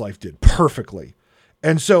Pirate's Life did perfectly.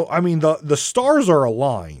 And so, I mean, the stars are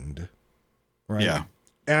aligned, right? Yeah.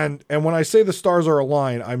 And when I say the stars are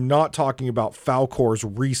aligned, I'm not talking about Falcor's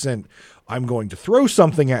recent, I'm going to throw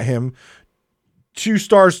something at him, 2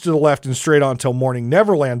 stars to the left and straight on till morning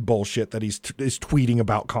Neverland bullshit that is tweeting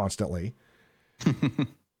about constantly.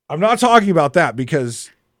 I'm not talking about that,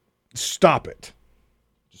 because stop it.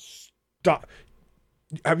 Stop.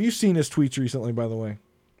 Have you seen his tweets recently, by the way?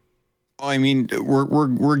 I mean,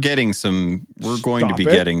 we're getting some. We're going to be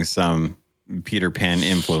getting some Peter Pan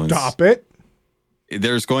influence. Stop it.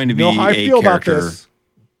 There's going to be a character.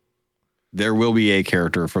 There will be a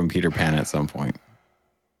character from Peter Pan at some point.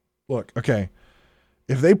 Look, okay.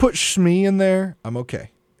 If they put Shmee in there, I'm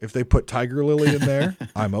okay. If they put Tiger Lily in there,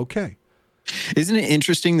 I'm okay. Isn't it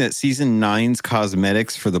interesting that season 9's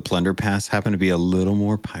cosmetics for the Plunder Pass happen to be a little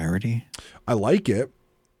more piratey? I like it.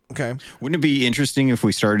 Okay. Wouldn't it be interesting if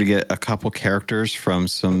we started to get a couple characters from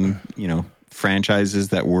some, franchises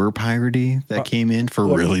that were piratey that came in for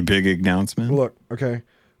really big announcement? Look, okay.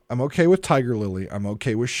 I'm okay with Tiger Lily. I'm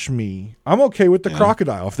okay with Shmee. I'm okay with the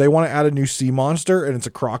crocodile. If they want to add a new sea monster and it's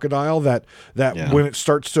a crocodile that when it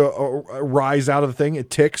starts to rise out of the thing, it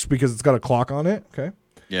ticks because it's got a clock on it. Okay.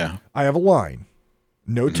 Yeah. I have a line.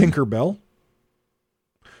 No Tinkerbell.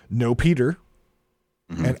 No Peter.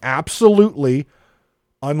 And absolutely,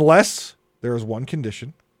 unless there is one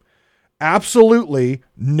condition, absolutely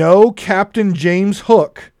no Captain James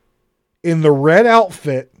Hook in the red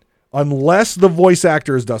outfit, unless the voice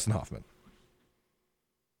actor is Dustin Hoffman.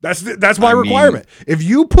 That's my requirement. If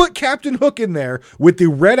you put Captain Hook in there with the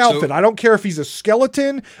red outfit, I don't care if he's a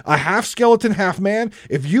skeleton, a half skeleton, half man.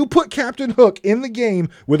 If you put Captain Hook in the game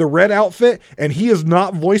with a red outfit and he is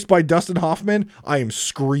not voiced by Dustin Hoffman, I am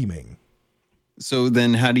screaming. So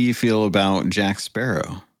then how do you feel about Jack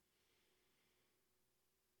Sparrow?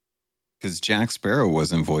 Because Jack Sparrow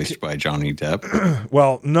wasn't voiced by Johnny Depp.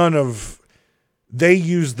 Well, they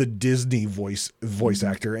use the Disney voice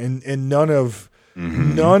actor and none of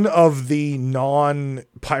the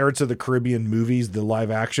non-Pirates of the Caribbean movies, the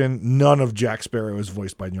live action, none of Jack Sparrow is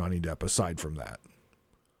voiced by Johnny Depp aside from that.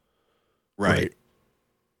 Right.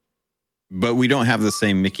 But we don't have the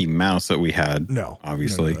same Mickey Mouse that we had. No,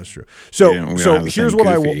 obviously. No, that's true. So here's what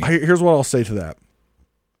here's what I'll say to that.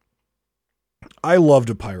 I loved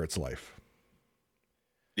A Pirate's Life.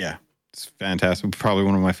 Yeah. It's fantastic. Probably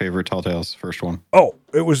one of my favorite Tall Tales, first one. Oh,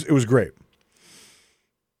 it was great.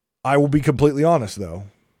 I will be completely honest though.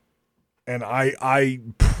 And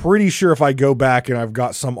I'm pretty sure if I go back and I've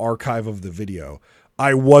got some archive of the video,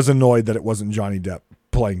 I was annoyed that it wasn't Johnny Depp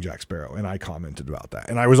playing Jack Sparrow. And I commented about that.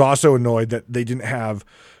 And I was also annoyed that they didn't have,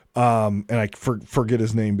 and I forget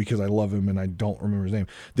his name because I love him and I don't remember his name.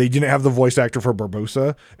 They didn't have the voice actor for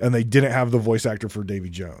Barbossa and they didn't have the voice actor for Davy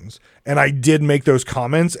Jones. And I did make those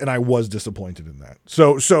comments and I was disappointed in that.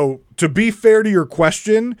 So to be fair to your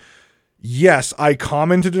question, yes, I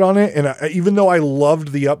commented on it. And even though I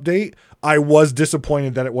loved the update, I was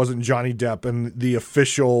disappointed that it wasn't Johnny Depp and the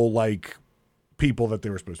official people that they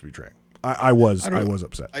were supposed to be training. I was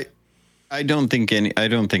upset. I don't think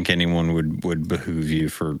anyone would behoove you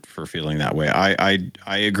for feeling that way.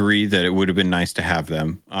 I agree that it would have been nice to have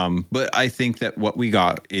them. But I think that what we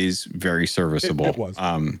got is very serviceable. It was.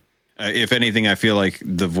 If anything, I feel like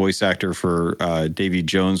the voice actor for Davy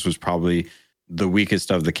Jones was probably the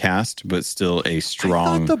weakest of the cast, but still a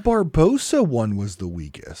strong. I thought the Barbossa one was the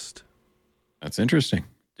weakest. That's interesting.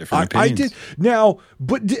 Different opinions. I did now,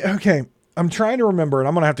 but okay. I'm trying to remember, and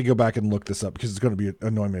I'm going to have to go back and look this up because it's going to be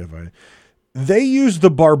annoying me if I. They used the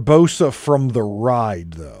Barbossa from the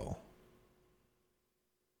ride, though,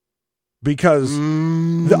 because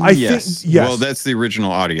I think yes. Well, that's the original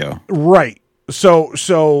audio, right?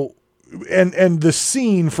 So, and the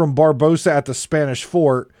scene from Barbossa at the Spanish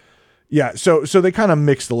fort, yeah. So they kind of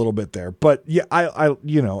mixed a little bit there, but yeah, I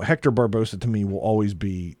Hector Barbossa to me will always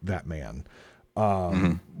be that man.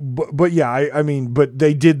 But yeah, I mean, but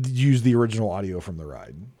they did use the original audio from the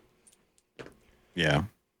ride. Yeah.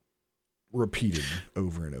 Repeated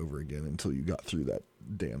over and over again until you got through that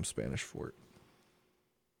damn Spanish fort.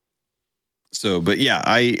 So, but yeah,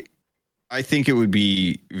 I think it would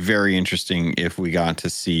be very interesting if we got to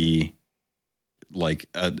see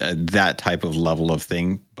that type of level of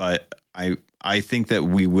thing. But I think that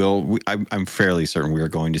we will. I'm fairly certain we are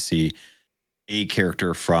going to see a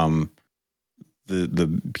character from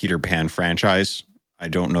the Peter Pan franchise. I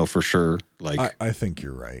don't know for sure. I think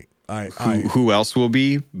you're right. Who else will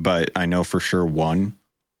be? But I know for sure one,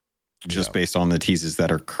 just based on the teases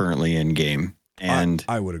that are currently in game. And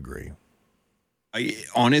I would agree. I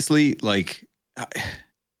honestly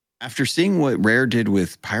after seeing what Rare did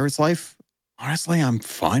with Pirate's Life, honestly, I'm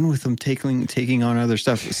fine with them taking on other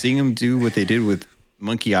stuff. Seeing them do what they did with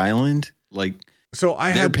Monkey Island, so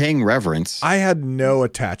they're paying reverence. I had no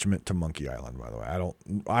attachment to Monkey Island, by the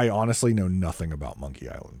way. I honestly know nothing about Monkey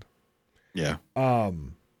Island. Yeah.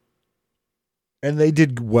 And they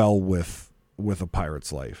did well with A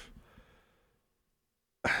Pirate's Life.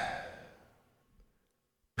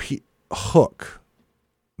 Hook.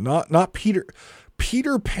 Not Peter.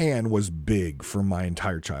 Peter Pan was big for my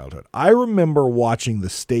entire childhood. I remember watching the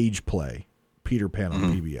stage play Peter Pan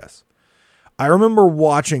on PBS. I remember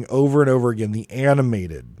watching over and over again the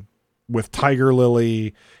animated with Tiger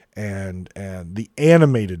Lily and the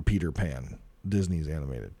animated Peter Pan, Disney's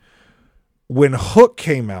animated. When Hook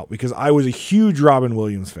came out, because I was a huge Robin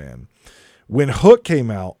Williams fan, when Hook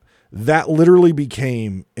came out, that literally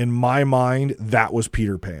became, in my mind, that was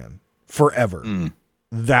Peter Pan forever.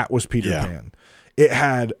 That was Peter Pan. It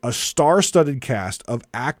had a star-studded cast of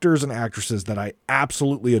actors and actresses that I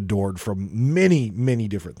absolutely adored from many, many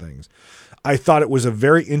different things. I thought it was a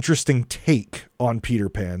very interesting take on Peter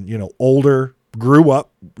Pan. Older, grew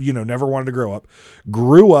up, never wanted to grow up,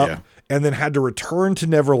 grew up, and then had to return to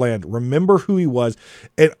Neverland, remember who he was.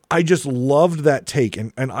 And I just loved that take.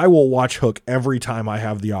 And I will watch Hook every time I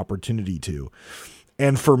have the opportunity to.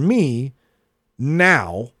 And for me,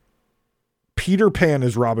 now, Peter Pan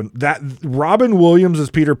is Robin. That Robin Williams is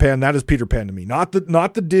Peter Pan. That is Peter Pan to me. Not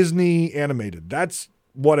the Disney animated. That's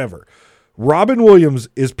whatever. Robin Williams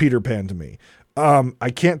is Peter Pan to me.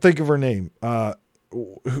 I can't think of her name.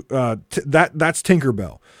 that's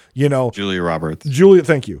Tinkerbell. You know, Julia Roberts. Julia,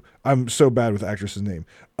 thank you. I'm so bad with the actress's name.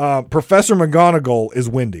 Professor McGonagall is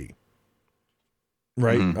Wendy.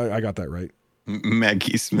 Right? I got that right.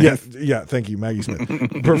 Maggie Smith. Yeah, thank you, Maggie Smith.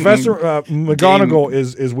 Professor McGonagall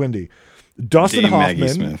is Wendy. Dustin Dame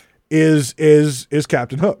Hoffman is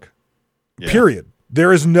Captain Hook. Yeah. Period.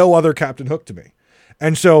 There is no other Captain Hook to me.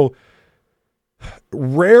 And so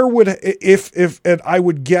Rare would, and I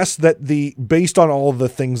would guess that based on all the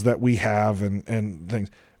things that we have and things,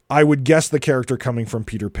 I would guess the character coming from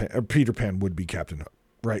Peter Pan would be Captain Hook,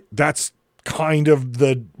 right? That's kind of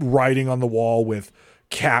the writing on the wall with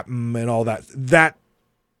Captain and all that.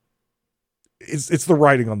 It's the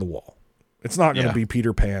writing on the wall. It's not going to be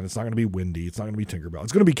Peter Pan. It's not going to be Wendy. It's not going to be Tinkerbell.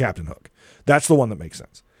 It's going to be Captain Hook. That's the one that makes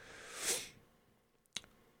sense.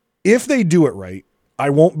 If they do it right,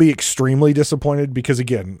 I won't be extremely disappointed because,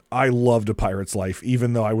 again, I loved A Pirate's Life,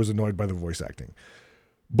 even though I was annoyed by the voice acting.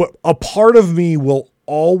 But a part of me will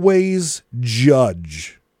always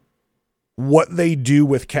judge what they do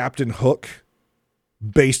with Captain Hook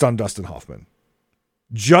based on Dustin Hoffman.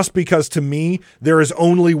 Just because, to me, there is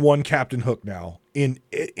only one Captain Hook now in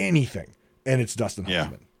anything, and it's Dustin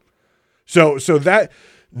Hoffman. So that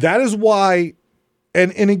is why...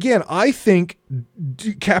 And again, I think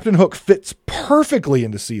Captain Hook fits perfectly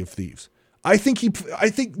into Sea of Thieves. I think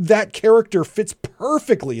that character fits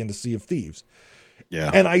perfectly into Sea of Thieves. Yeah.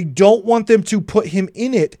 And I don't want them to put him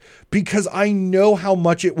in it because I know how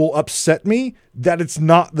much it will upset me that it's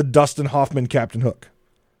not the Dustin Hoffman Captain Hook.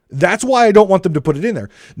 That's why I don't want them to put it in there.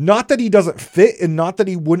 Not that he doesn't fit and not that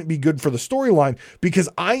he wouldn't be good for the storyline, because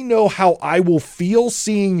I know how I will feel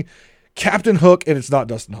seeing Captain Hook and it's not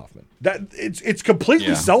Dustin Hoffman. That it's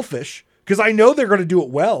completely selfish because I know they're going to do it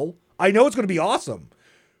well. I know it's going to be awesome,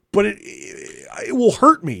 but it will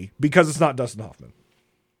hurt me because it's not Dustin Hoffman.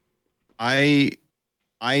 I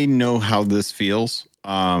know how this feels,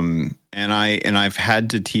 and I've had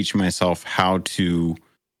to teach myself how to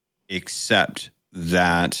accept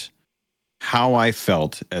that how I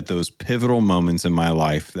felt at those pivotal moments in my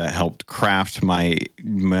life that helped craft my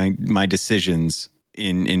decisions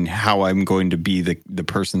in how I'm going to be the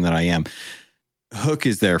person that I am. Hook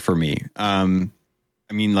is there for me.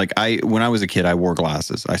 I mean, like when I was a kid, I wore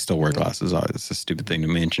glasses. I still wear glasses. It's a stupid thing to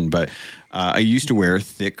mention, but I used to wear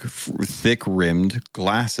thick rimmed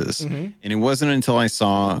glasses. Mm-hmm. And it wasn't until I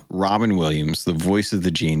saw Robin Williams, the voice of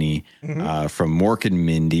the genie, from Mork and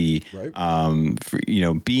Mindy, right.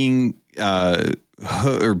 Being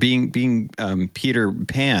Peter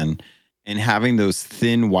Pan, and having those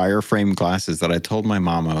thin wireframe glasses that I told my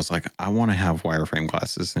mom, I was like, I want to have wireframe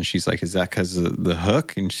glasses. And she's like, is that because of the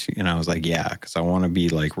hook? And I was like, yeah, because I want to be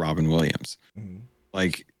like Robin Williams. Mm-hmm.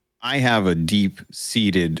 Like I have a deep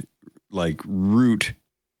seated like root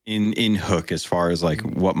in Hook as far as like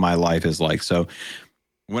what my life is like. So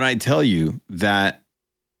when I tell you that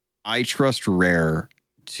I trust Rare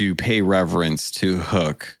to pay reverence to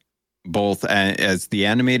Hook, both as the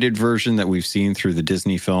animated version that we've seen through the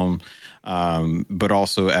Disney film, but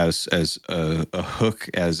also as a Hook,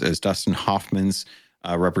 as Dustin Hoffman's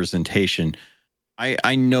representation.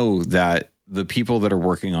 I know that the people that are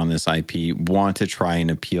working on this IP want to try and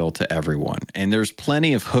appeal to everyone. And there's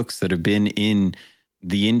plenty of Hooks that have been in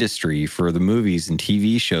the industry for the movies and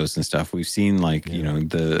TV shows and stuff. We've seen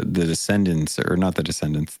the Descendants, or not the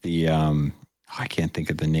Descendants, I can't think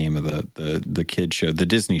of the name of the kid show, the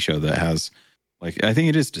Disney show that has, like, I think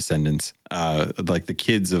it is Descendants, like the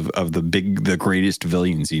kids of the greatest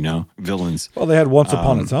villains. Well, they had Once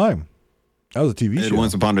Upon a Time. That was a TV show.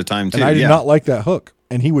 Once Upon a Time too. And I did not like that Hook.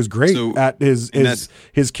 And he was great at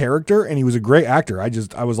his character, and he was a great actor.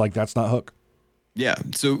 I was like, that's not Hook. Yeah.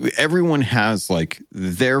 So everyone has like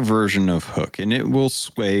their version of Hook, and it will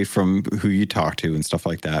sway from who you talk to and stuff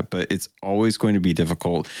like that. But it's always going to be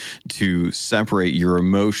difficult to separate your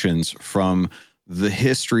emotions from the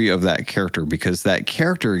history of that character, because that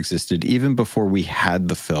character existed even before we had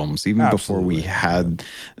the films, even before we had.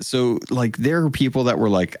 So like there are people that were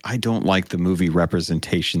like, I don't like the movie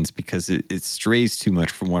representations because it strays too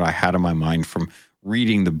much from what I had in my mind from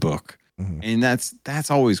reading the book. Mm-hmm. And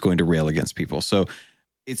that's always going to rail against people. So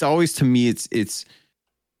it's always, to me, it's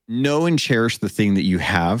know and cherish the thing that you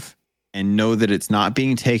have, and know that it's not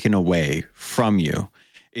being taken away from you.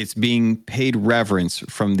 It's being paid reverence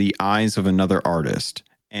from the eyes of another artist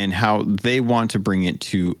and how they want to bring it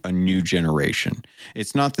to a new generation.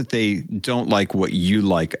 It's not that they don't like what you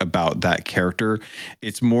like about that character.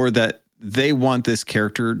 It's more that they want this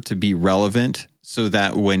character to be relevant, so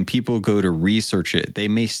that when people go to research it, they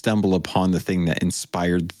may stumble upon the thing that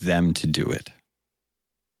inspired them to do it.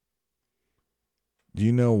 Do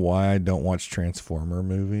you know why I don't watch Transformer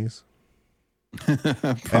movies?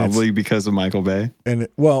 Probably because of Michael Bay. And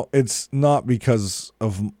well, it's not because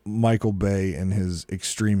of Michael Bay and his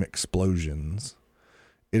extreme explosions.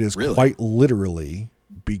 It is quite literally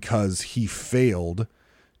because he failed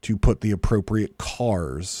to put the appropriate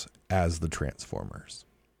cars as the Transformers.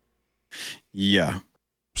 Yeah.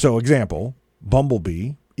 So, example,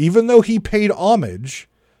 Bumblebee, even though he paid homage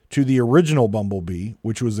to the original Bumblebee,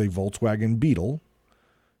 which was a Volkswagen Beetle,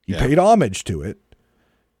 he paid homage to it.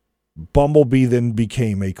 Bumblebee then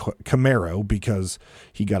became a Camaro because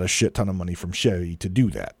he got a shit ton of money from Chevy to do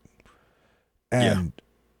that. And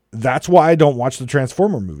that's why I don't watch the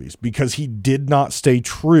Transformer movies, because he did not stay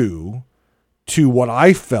true to what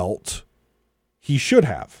I felt he should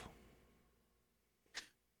have.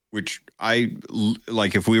 Which I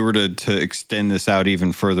like, if we were to extend this out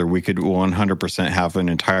even further, we could 100% have an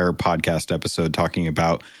entire podcast episode talking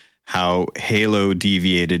about how Halo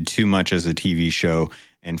deviated too much as a TV show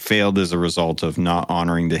and failed as a result of not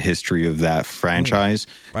honoring the history of that franchise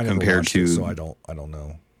compared to. So I don't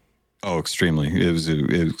know. Oh, extremely! It was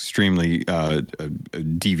extremely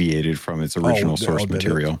deviated from its original source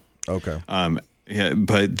material. Okay. Yeah,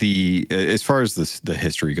 but as far as the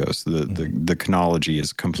history goes, the chronology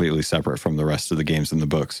is completely separate from the rest of the games in the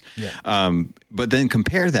books. Yeah. But then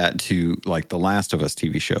compare that to like the Last of Us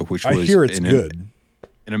TV show, which was I hear it's good.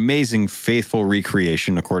 An amazing, faithful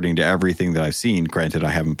recreation according to everything that I've seen. Granted,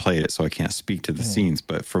 I haven't played it, so I can't speak to the scenes,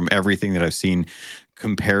 but from everything that I've seen,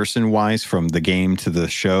 comparison-wise, from the game to the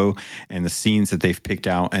show and the scenes that they've picked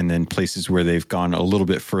out, and then places where they've gone a little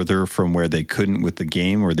bit further from where they couldn't with the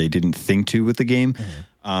game or they didn't think to with the game,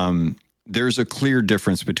 there's a clear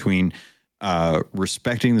difference between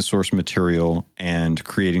respecting the source material and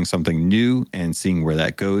creating something new and seeing where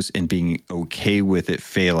that goes and being okay with it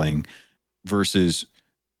failing versus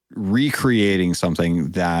recreating something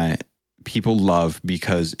that people love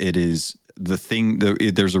because it is the thing.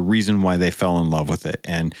 There's a reason why they fell in love with it,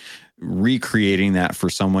 and recreating that for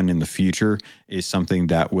someone in the future is something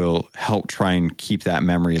that will help try and keep that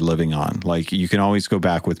memory living on. Like, you can always go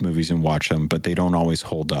back with movies and watch them, but they don't always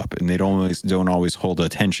hold up, and they don't always hold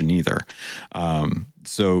attention either.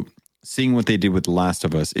 So seeing what they did with The Last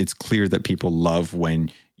of Us, it's clear that people love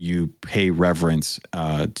when you pay reverence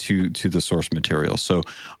to the source material. So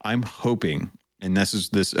I'm hoping, and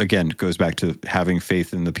this again goes back to having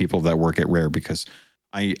faith in the people that work at Rare, because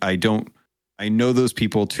I know those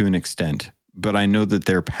people to an extent, but I know that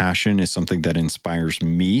their passion is something that inspires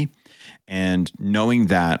me. And knowing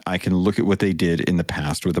that, I can look at what they did in the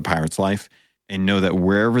past with A Pirate's Life and know that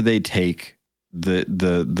wherever they take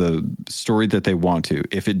the story that they want to,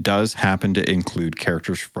 if it does happen to include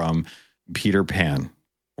characters from Peter Pan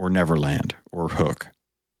or Neverland or Hook,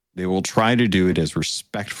 they will try to do it as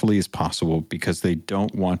respectfully as possible, because they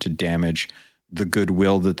don't want to damage the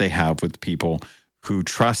goodwill that they have with people who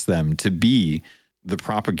trust them to be the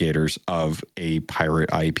propagators of a pirate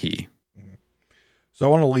IP. So I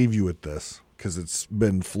want to leave you with this, because it's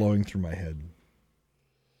been flowing through my head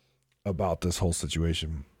about this whole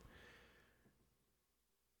situation.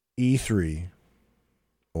 E3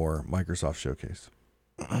 or Microsoft Showcase.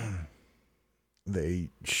 They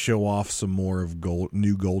show off some more of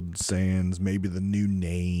new Golden Sands, maybe the new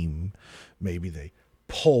name, maybe they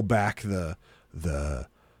pull back the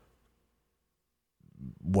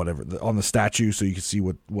whatever on the statue so you can see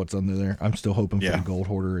what's under there. I'm still hoping for the Gold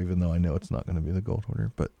Hoarder, even though I know it's not going to be the Gold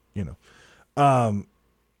Hoarder, but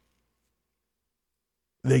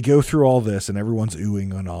they go through all this and everyone's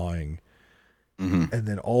oohing and awing. Mm-hmm. And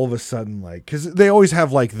then all of a sudden, like, because they always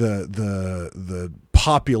have like the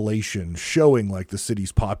population showing like the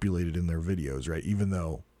city's populated in their videos, right? Even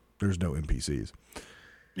though there's no NPCs.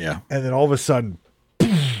 Yeah. And then all of a sudden,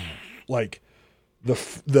 like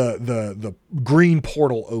the green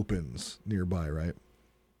portal opens nearby, right?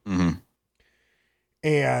 Mm-hmm.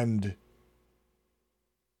 And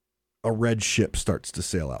a red ship starts to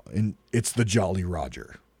sail out, and it's the Jolly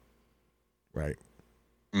Roger, right?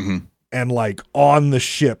 Mm-hmm. And like on the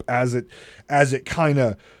ship, as it kind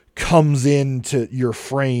of comes into your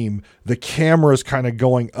frame, the camera's kind of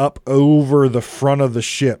going up over the front of the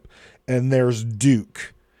ship, and there's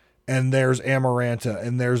Duke, and there's Amaranta,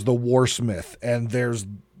 and there's the Warsmith, and there's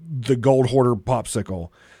the Gold Hoarder Popsicle,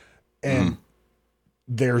 and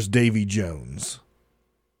there's Davy Jones,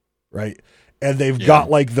 right? And they've got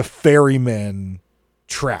like the ferryman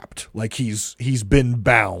trapped, like he's been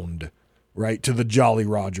bound, right, to the Jolly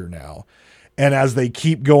Roger now. And as they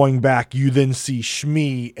keep going back, you then see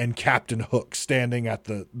Shmi and Captain Hook standing at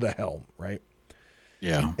the helm, right?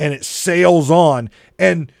 Yeah. And it sails on,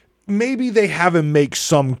 and maybe they have him make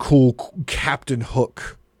some cool Captain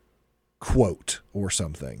Hook quote or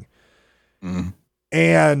something.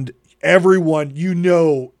 And everyone,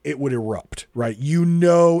 it would erupt, right?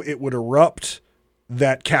 It would erupt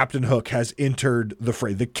that Captain Hook has entered the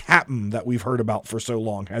fray. The captain that we've heard about for so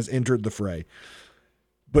long has entered the fray.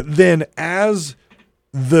 But then as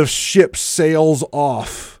the ship sails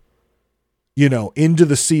off, into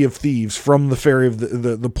the Sea of Thieves from the ferry of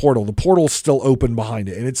the portal. The portal's still open behind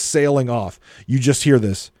it, and it's sailing off. You just hear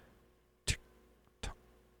this. Tick, tock,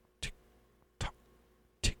 tick, tock,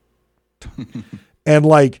 tick, tock. And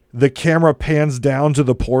like the camera pans down to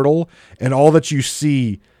the portal, and all that you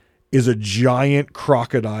see is a giant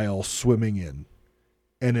crocodile swimming in,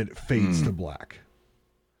 and it fades to black.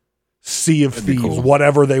 Sea of Thieves, cool.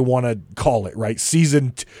 Whatever they want to call it, right?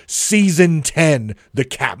 Season 10, the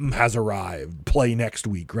captain has arrived. Play next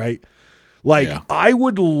week, right? I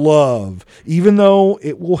would love, even though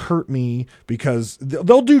it will hurt me because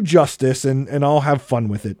they'll do justice and I'll have fun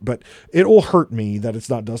with it, but it will hurt me that it's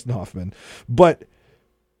not Dustin Hoffman. But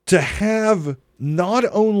to have not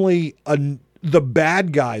only the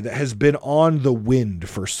bad guy that has been on the wind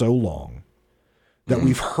for so long, that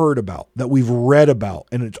we've heard about, that we've read about,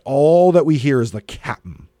 and it's all that we hear is the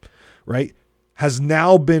captain, right? Has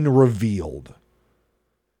now been revealed.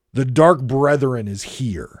 The Dark Brethren is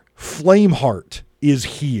here. Flameheart is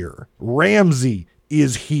here. Ramsey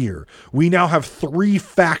is here. We now have 3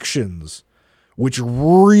 factions, which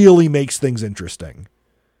really makes things interesting.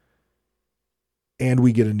 And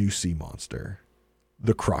we get a new sea monster,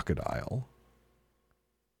 the crocodile.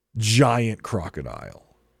 Giant crocodile.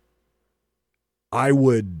 I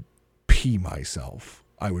would pee myself.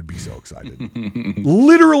 I would be so excited.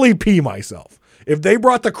 Literally pee myself. If they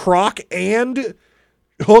brought the croc and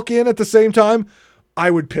Hook in at the same time,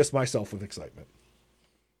 I would piss myself with excitement.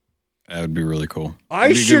 That would be really cool.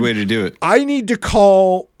 That'd be a good way to do it. I need to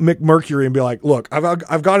call McMercury and be like, look,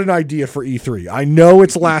 I've got an idea for E3. I know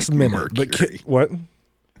it's last minute, but what?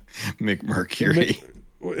 McMercury.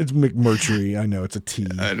 It's McMurtry. I know it's a T.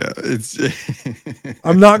 I know it's.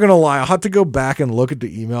 I'm not gonna lie. I'll have to go back and look at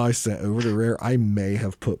the email I sent over to Rare. I may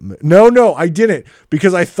have put no, I didn't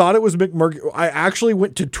because I thought it was McMurtry. I actually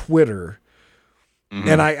went to Twitter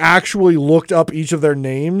and I actually looked up each of their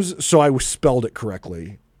names, so I spelled it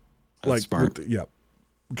correctly. That's smart.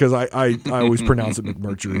 Because I always pronounce it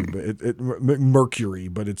McMurtry, but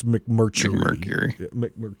McMercury, but it's McMurtry.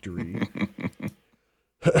 McMurtry.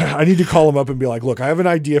 I need to call him up and be like, look, I have an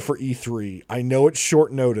idea for E3. I know it's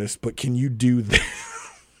short notice, but can you do this?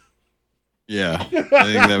 Yeah. I think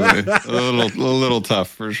that would be a little tough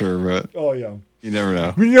for sure, but you never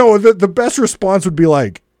know. The best response would be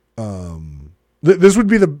like, this would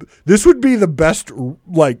be the best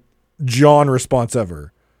like John response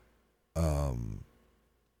ever.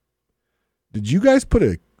 Did you guys put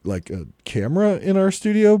a camera in our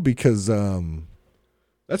studio? Because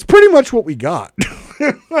that's pretty much what we got.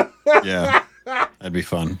 Yeah, that'd be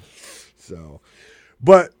fun. So,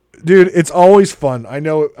 but dude, it's always fun. I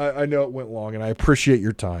know it went long, and I appreciate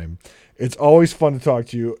your time. It's always fun to talk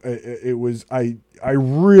to you. It was I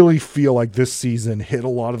really feel like this season hit a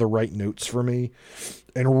lot of the right notes for me,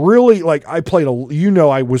 and really like I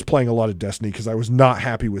was playing a lot of Destiny because I was not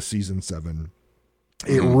happy with season 7.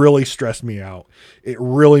 It really stressed me out. It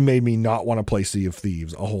really made me not want to play Sea of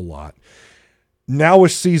Thieves a whole lot. Now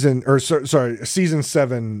with season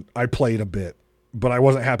 7, I played a bit, but I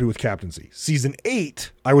wasn't happy with captaincy. Season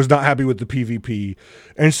 8, I was not happy with the PvP.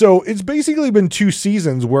 And so it's basically been 2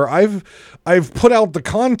 seasons where I've put out the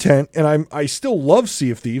content and I still love Sea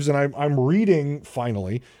of Thieves and I'm reading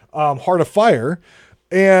finally Heart of Fire,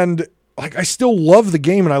 and like I still love the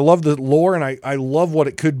game and I love the lore and I love what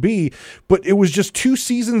it could be, but it was just 2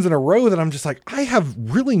 seasons in a row that I'm just like, I have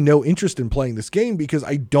really no interest in playing this game because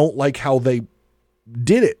I don't like how they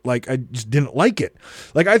did it. Like I just didn't like it.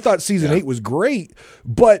 Like I thought season 8 was great,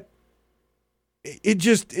 but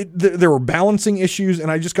there were balancing issues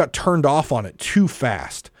and I just got turned off on it too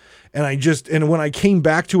fast. And when I came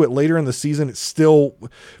back to it later in the season, it's still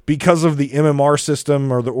because of the MMR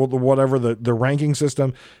system or the ranking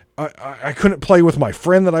system. I couldn't play with my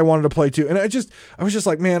friend that I wanted to play to. And I was just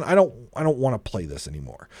like, man, I don't want to play this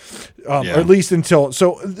anymore. Or at least until,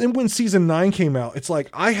 so then when season 9 came out, it's like,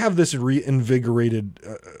 I have this reinvigorated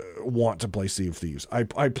want to play Sea of Thieves. I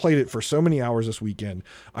played it for so many hours this weekend.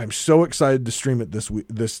 I'm so excited to stream it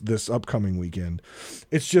this upcoming weekend.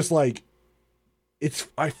 It's just like,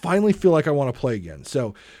 I finally feel like I want to play again.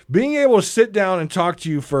 So being able to sit down and talk to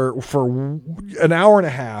you for an hour and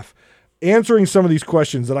a half, answering some of these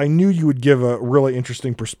questions that I knew you would give a really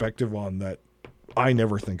interesting perspective on that I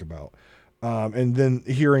never think about. And then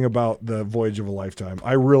hearing about the Voyage of a Lifetime.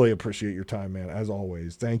 I really appreciate your time, man, as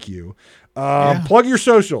always. Thank you. Plug your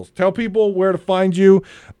socials. Tell people where to find you.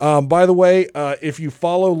 By the way, if you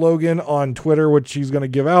follow Logan on Twitter, which he's going to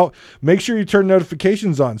give out, make sure you turn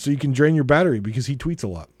notifications on so you can drain your battery because he tweets a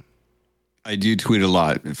lot. I do tweet a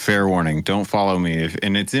lot. Fair warning. Don't follow me.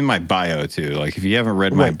 And it's in my bio, too. Like, if you haven't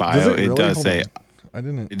read my bio, it does say... I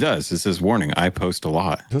didn't... It does. It says, warning, I post a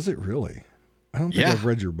lot. Does it really? I don't think I've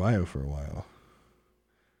read your bio for a while.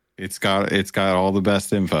 It's got all the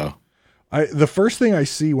best info. The first thing I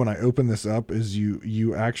see when I open this up is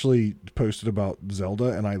you actually posted about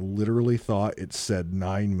Zelda, and I literally thought it said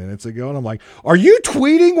 9 minutes ago, and I'm like, are you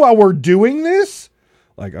tweeting while we're doing this?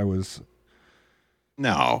 Like I was.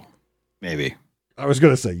 No, maybe. I was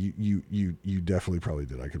gonna say you definitely probably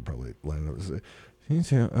did. I could probably line it up and say,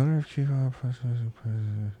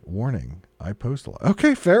 warning, I post a lot.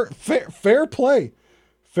 Okay, fair play.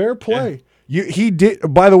 Fair play. Yeah. He did,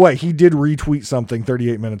 by the way, he did retweet something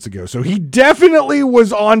 38 minutes ago. So he definitely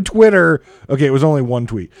was on Twitter. Okay, it was only one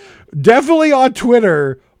tweet. Definitely on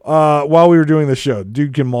Twitter while we were doing the show.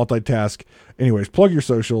 Dude can multitask. Anyways, plug your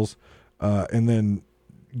socials and then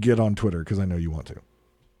get on Twitter because I know you want to.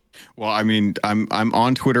 Well, I mean, I'm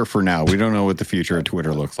on Twitter for now. We don't know what the future of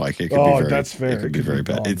Twitter looks like. It could be very, that's fair. It could be very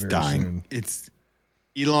bad. It's dying. Soon.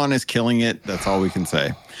 Elon is killing it. That's all we can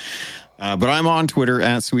say. But I'm on Twitter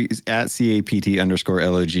at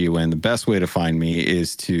CAPT_LOGUN. The best way to find me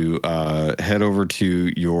is to head over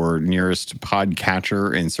to your nearest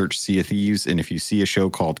podcatcher and search Sea of Thieves. And if you see a show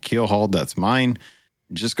called Keelhauled, that's mine.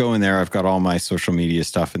 Just go in there. I've got all my social media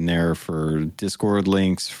stuff in there for Discord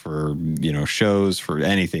links, for shows, for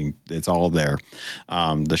anything. It's all there.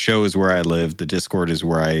 The show is where I live. The Discord is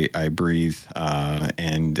where I breathe,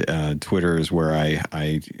 and Twitter is where I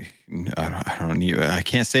don't need. I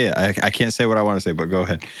can't say it. I can't say what I want to say. But go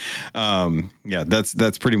ahead.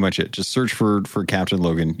 That's pretty much it. Just search for Captain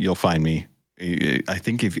Logan. You'll find me. I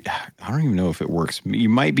think I don't even know if it works. You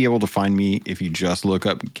might be able to find me if you just look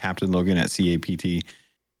up Captain Logan at CAPTAINLOGUN.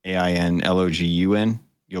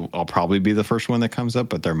 I'll probably be the first one that comes up,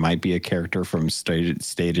 but there might be a character from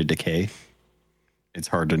State of Decay. It's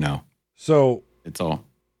hard to know. So it's all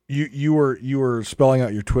you were spelling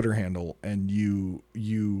out your Twitter handle, and you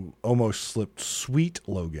almost slipped Sweet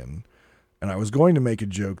Logan. And I was going to make a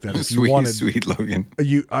joke that if you wanted Sweet Logan,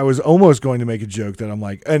 I was almost going to make a joke that I'm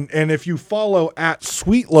like, and if you follow at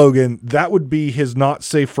Sweet Logan, that would be his not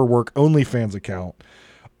safe for work OnlyFans account.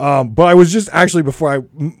 But I was just actually, before I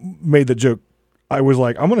made the joke, I was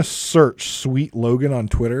like, I'm going to search Sweet Logan on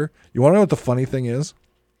Twitter. You want to know what the funny thing is?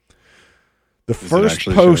 The first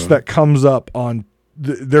post that comes up on,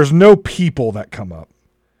 there's no people that come up,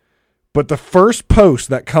 but the first post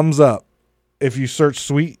that comes up, if you search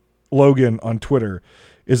Sweet Logan on Twitter,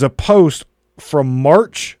 is a post from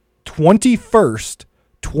March 21st,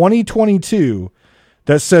 2022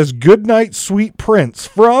 that says, "Good night, sweet prince,"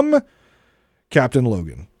 from Captain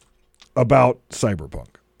Logan about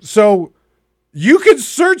Cyberpunk. So you can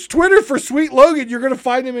search Twitter for Sweet Logan. You're going to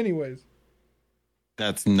find him anyways.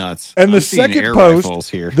 That's nuts. And the second post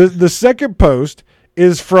here. The second post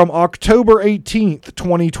is from October 18th,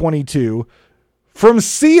 2022, from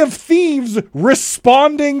Sea of Thieves,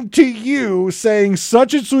 responding to you, saying,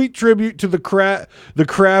 "Such a sweet tribute to the crab. The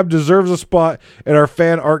crab deserves a spot in our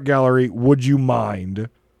fan art gallery. Would you mind?"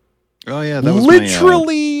 Oh yeah, that was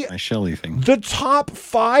literally my Shelly thing. The top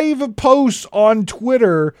 5 posts on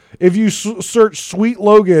Twitter, if you search Sweet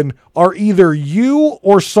Logan, are either you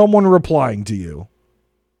or someone replying to you.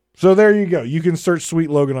 So there you go. You can search Sweet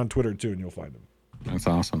Logan on Twitter too, and you'll find him. That's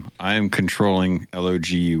awesome. I am controlling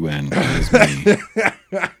LOGUN.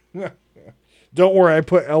 Don't worry, I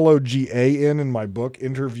put LOGA in my book,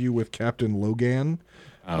 Interview with Captain Logan.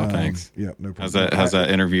 Oh, thanks. Yeah, no problem. How's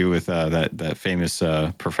that interview with that famous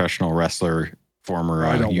professional wrestler, former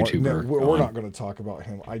YouTuber? We're not going to talk about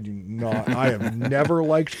him. I do not. I have never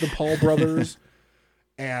liked the Paul brothers.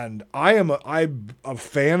 And I'm a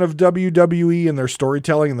fan of WWE and their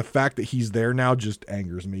storytelling, and the fact that he's there now just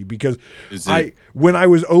angers me because when I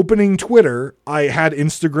was opening Twitter, I had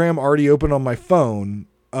Instagram already open on my phone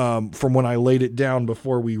from when I laid it down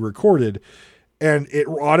before we recorded, and it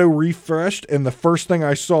auto refreshed, and the first thing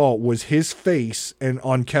I saw was his face and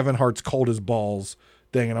on Kevin Hart's Cold as Balls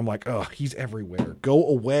thing, and I'm like, oh, he's everywhere. Go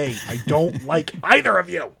away. I don't like either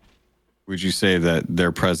of you. Would you say that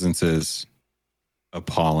their presence is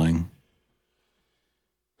appalling?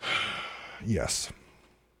 Yes.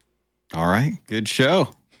 All right. Good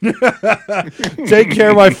show. Take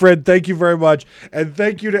care, my friend. Thank you very much. And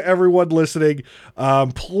thank you to everyone listening.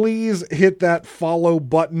 Please hit that follow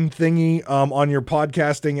button thingy on your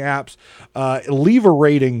podcasting apps. Leave a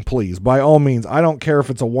rating, please. By all means. I don't care if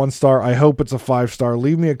it's a 1-star. I hope it's a 5-star.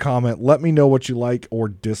 Leave me a comment. Let me know what you like or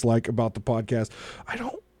dislike about the podcast. I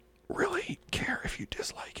don't really care if you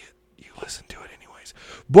dislike it. You listen to it anyways.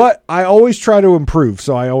 But I always try to improve,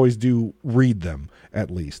 so I always do read them at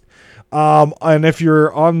least. And if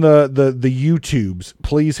you're on the YouTubes,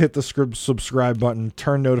 please hit the subscribe button,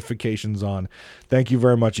 turn notifications on. Thank you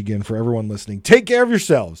very much again for everyone listening. Take care of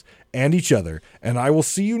yourselves and each other, and I will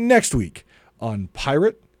see you next week on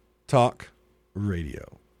Pirate Talk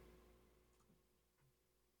Radio.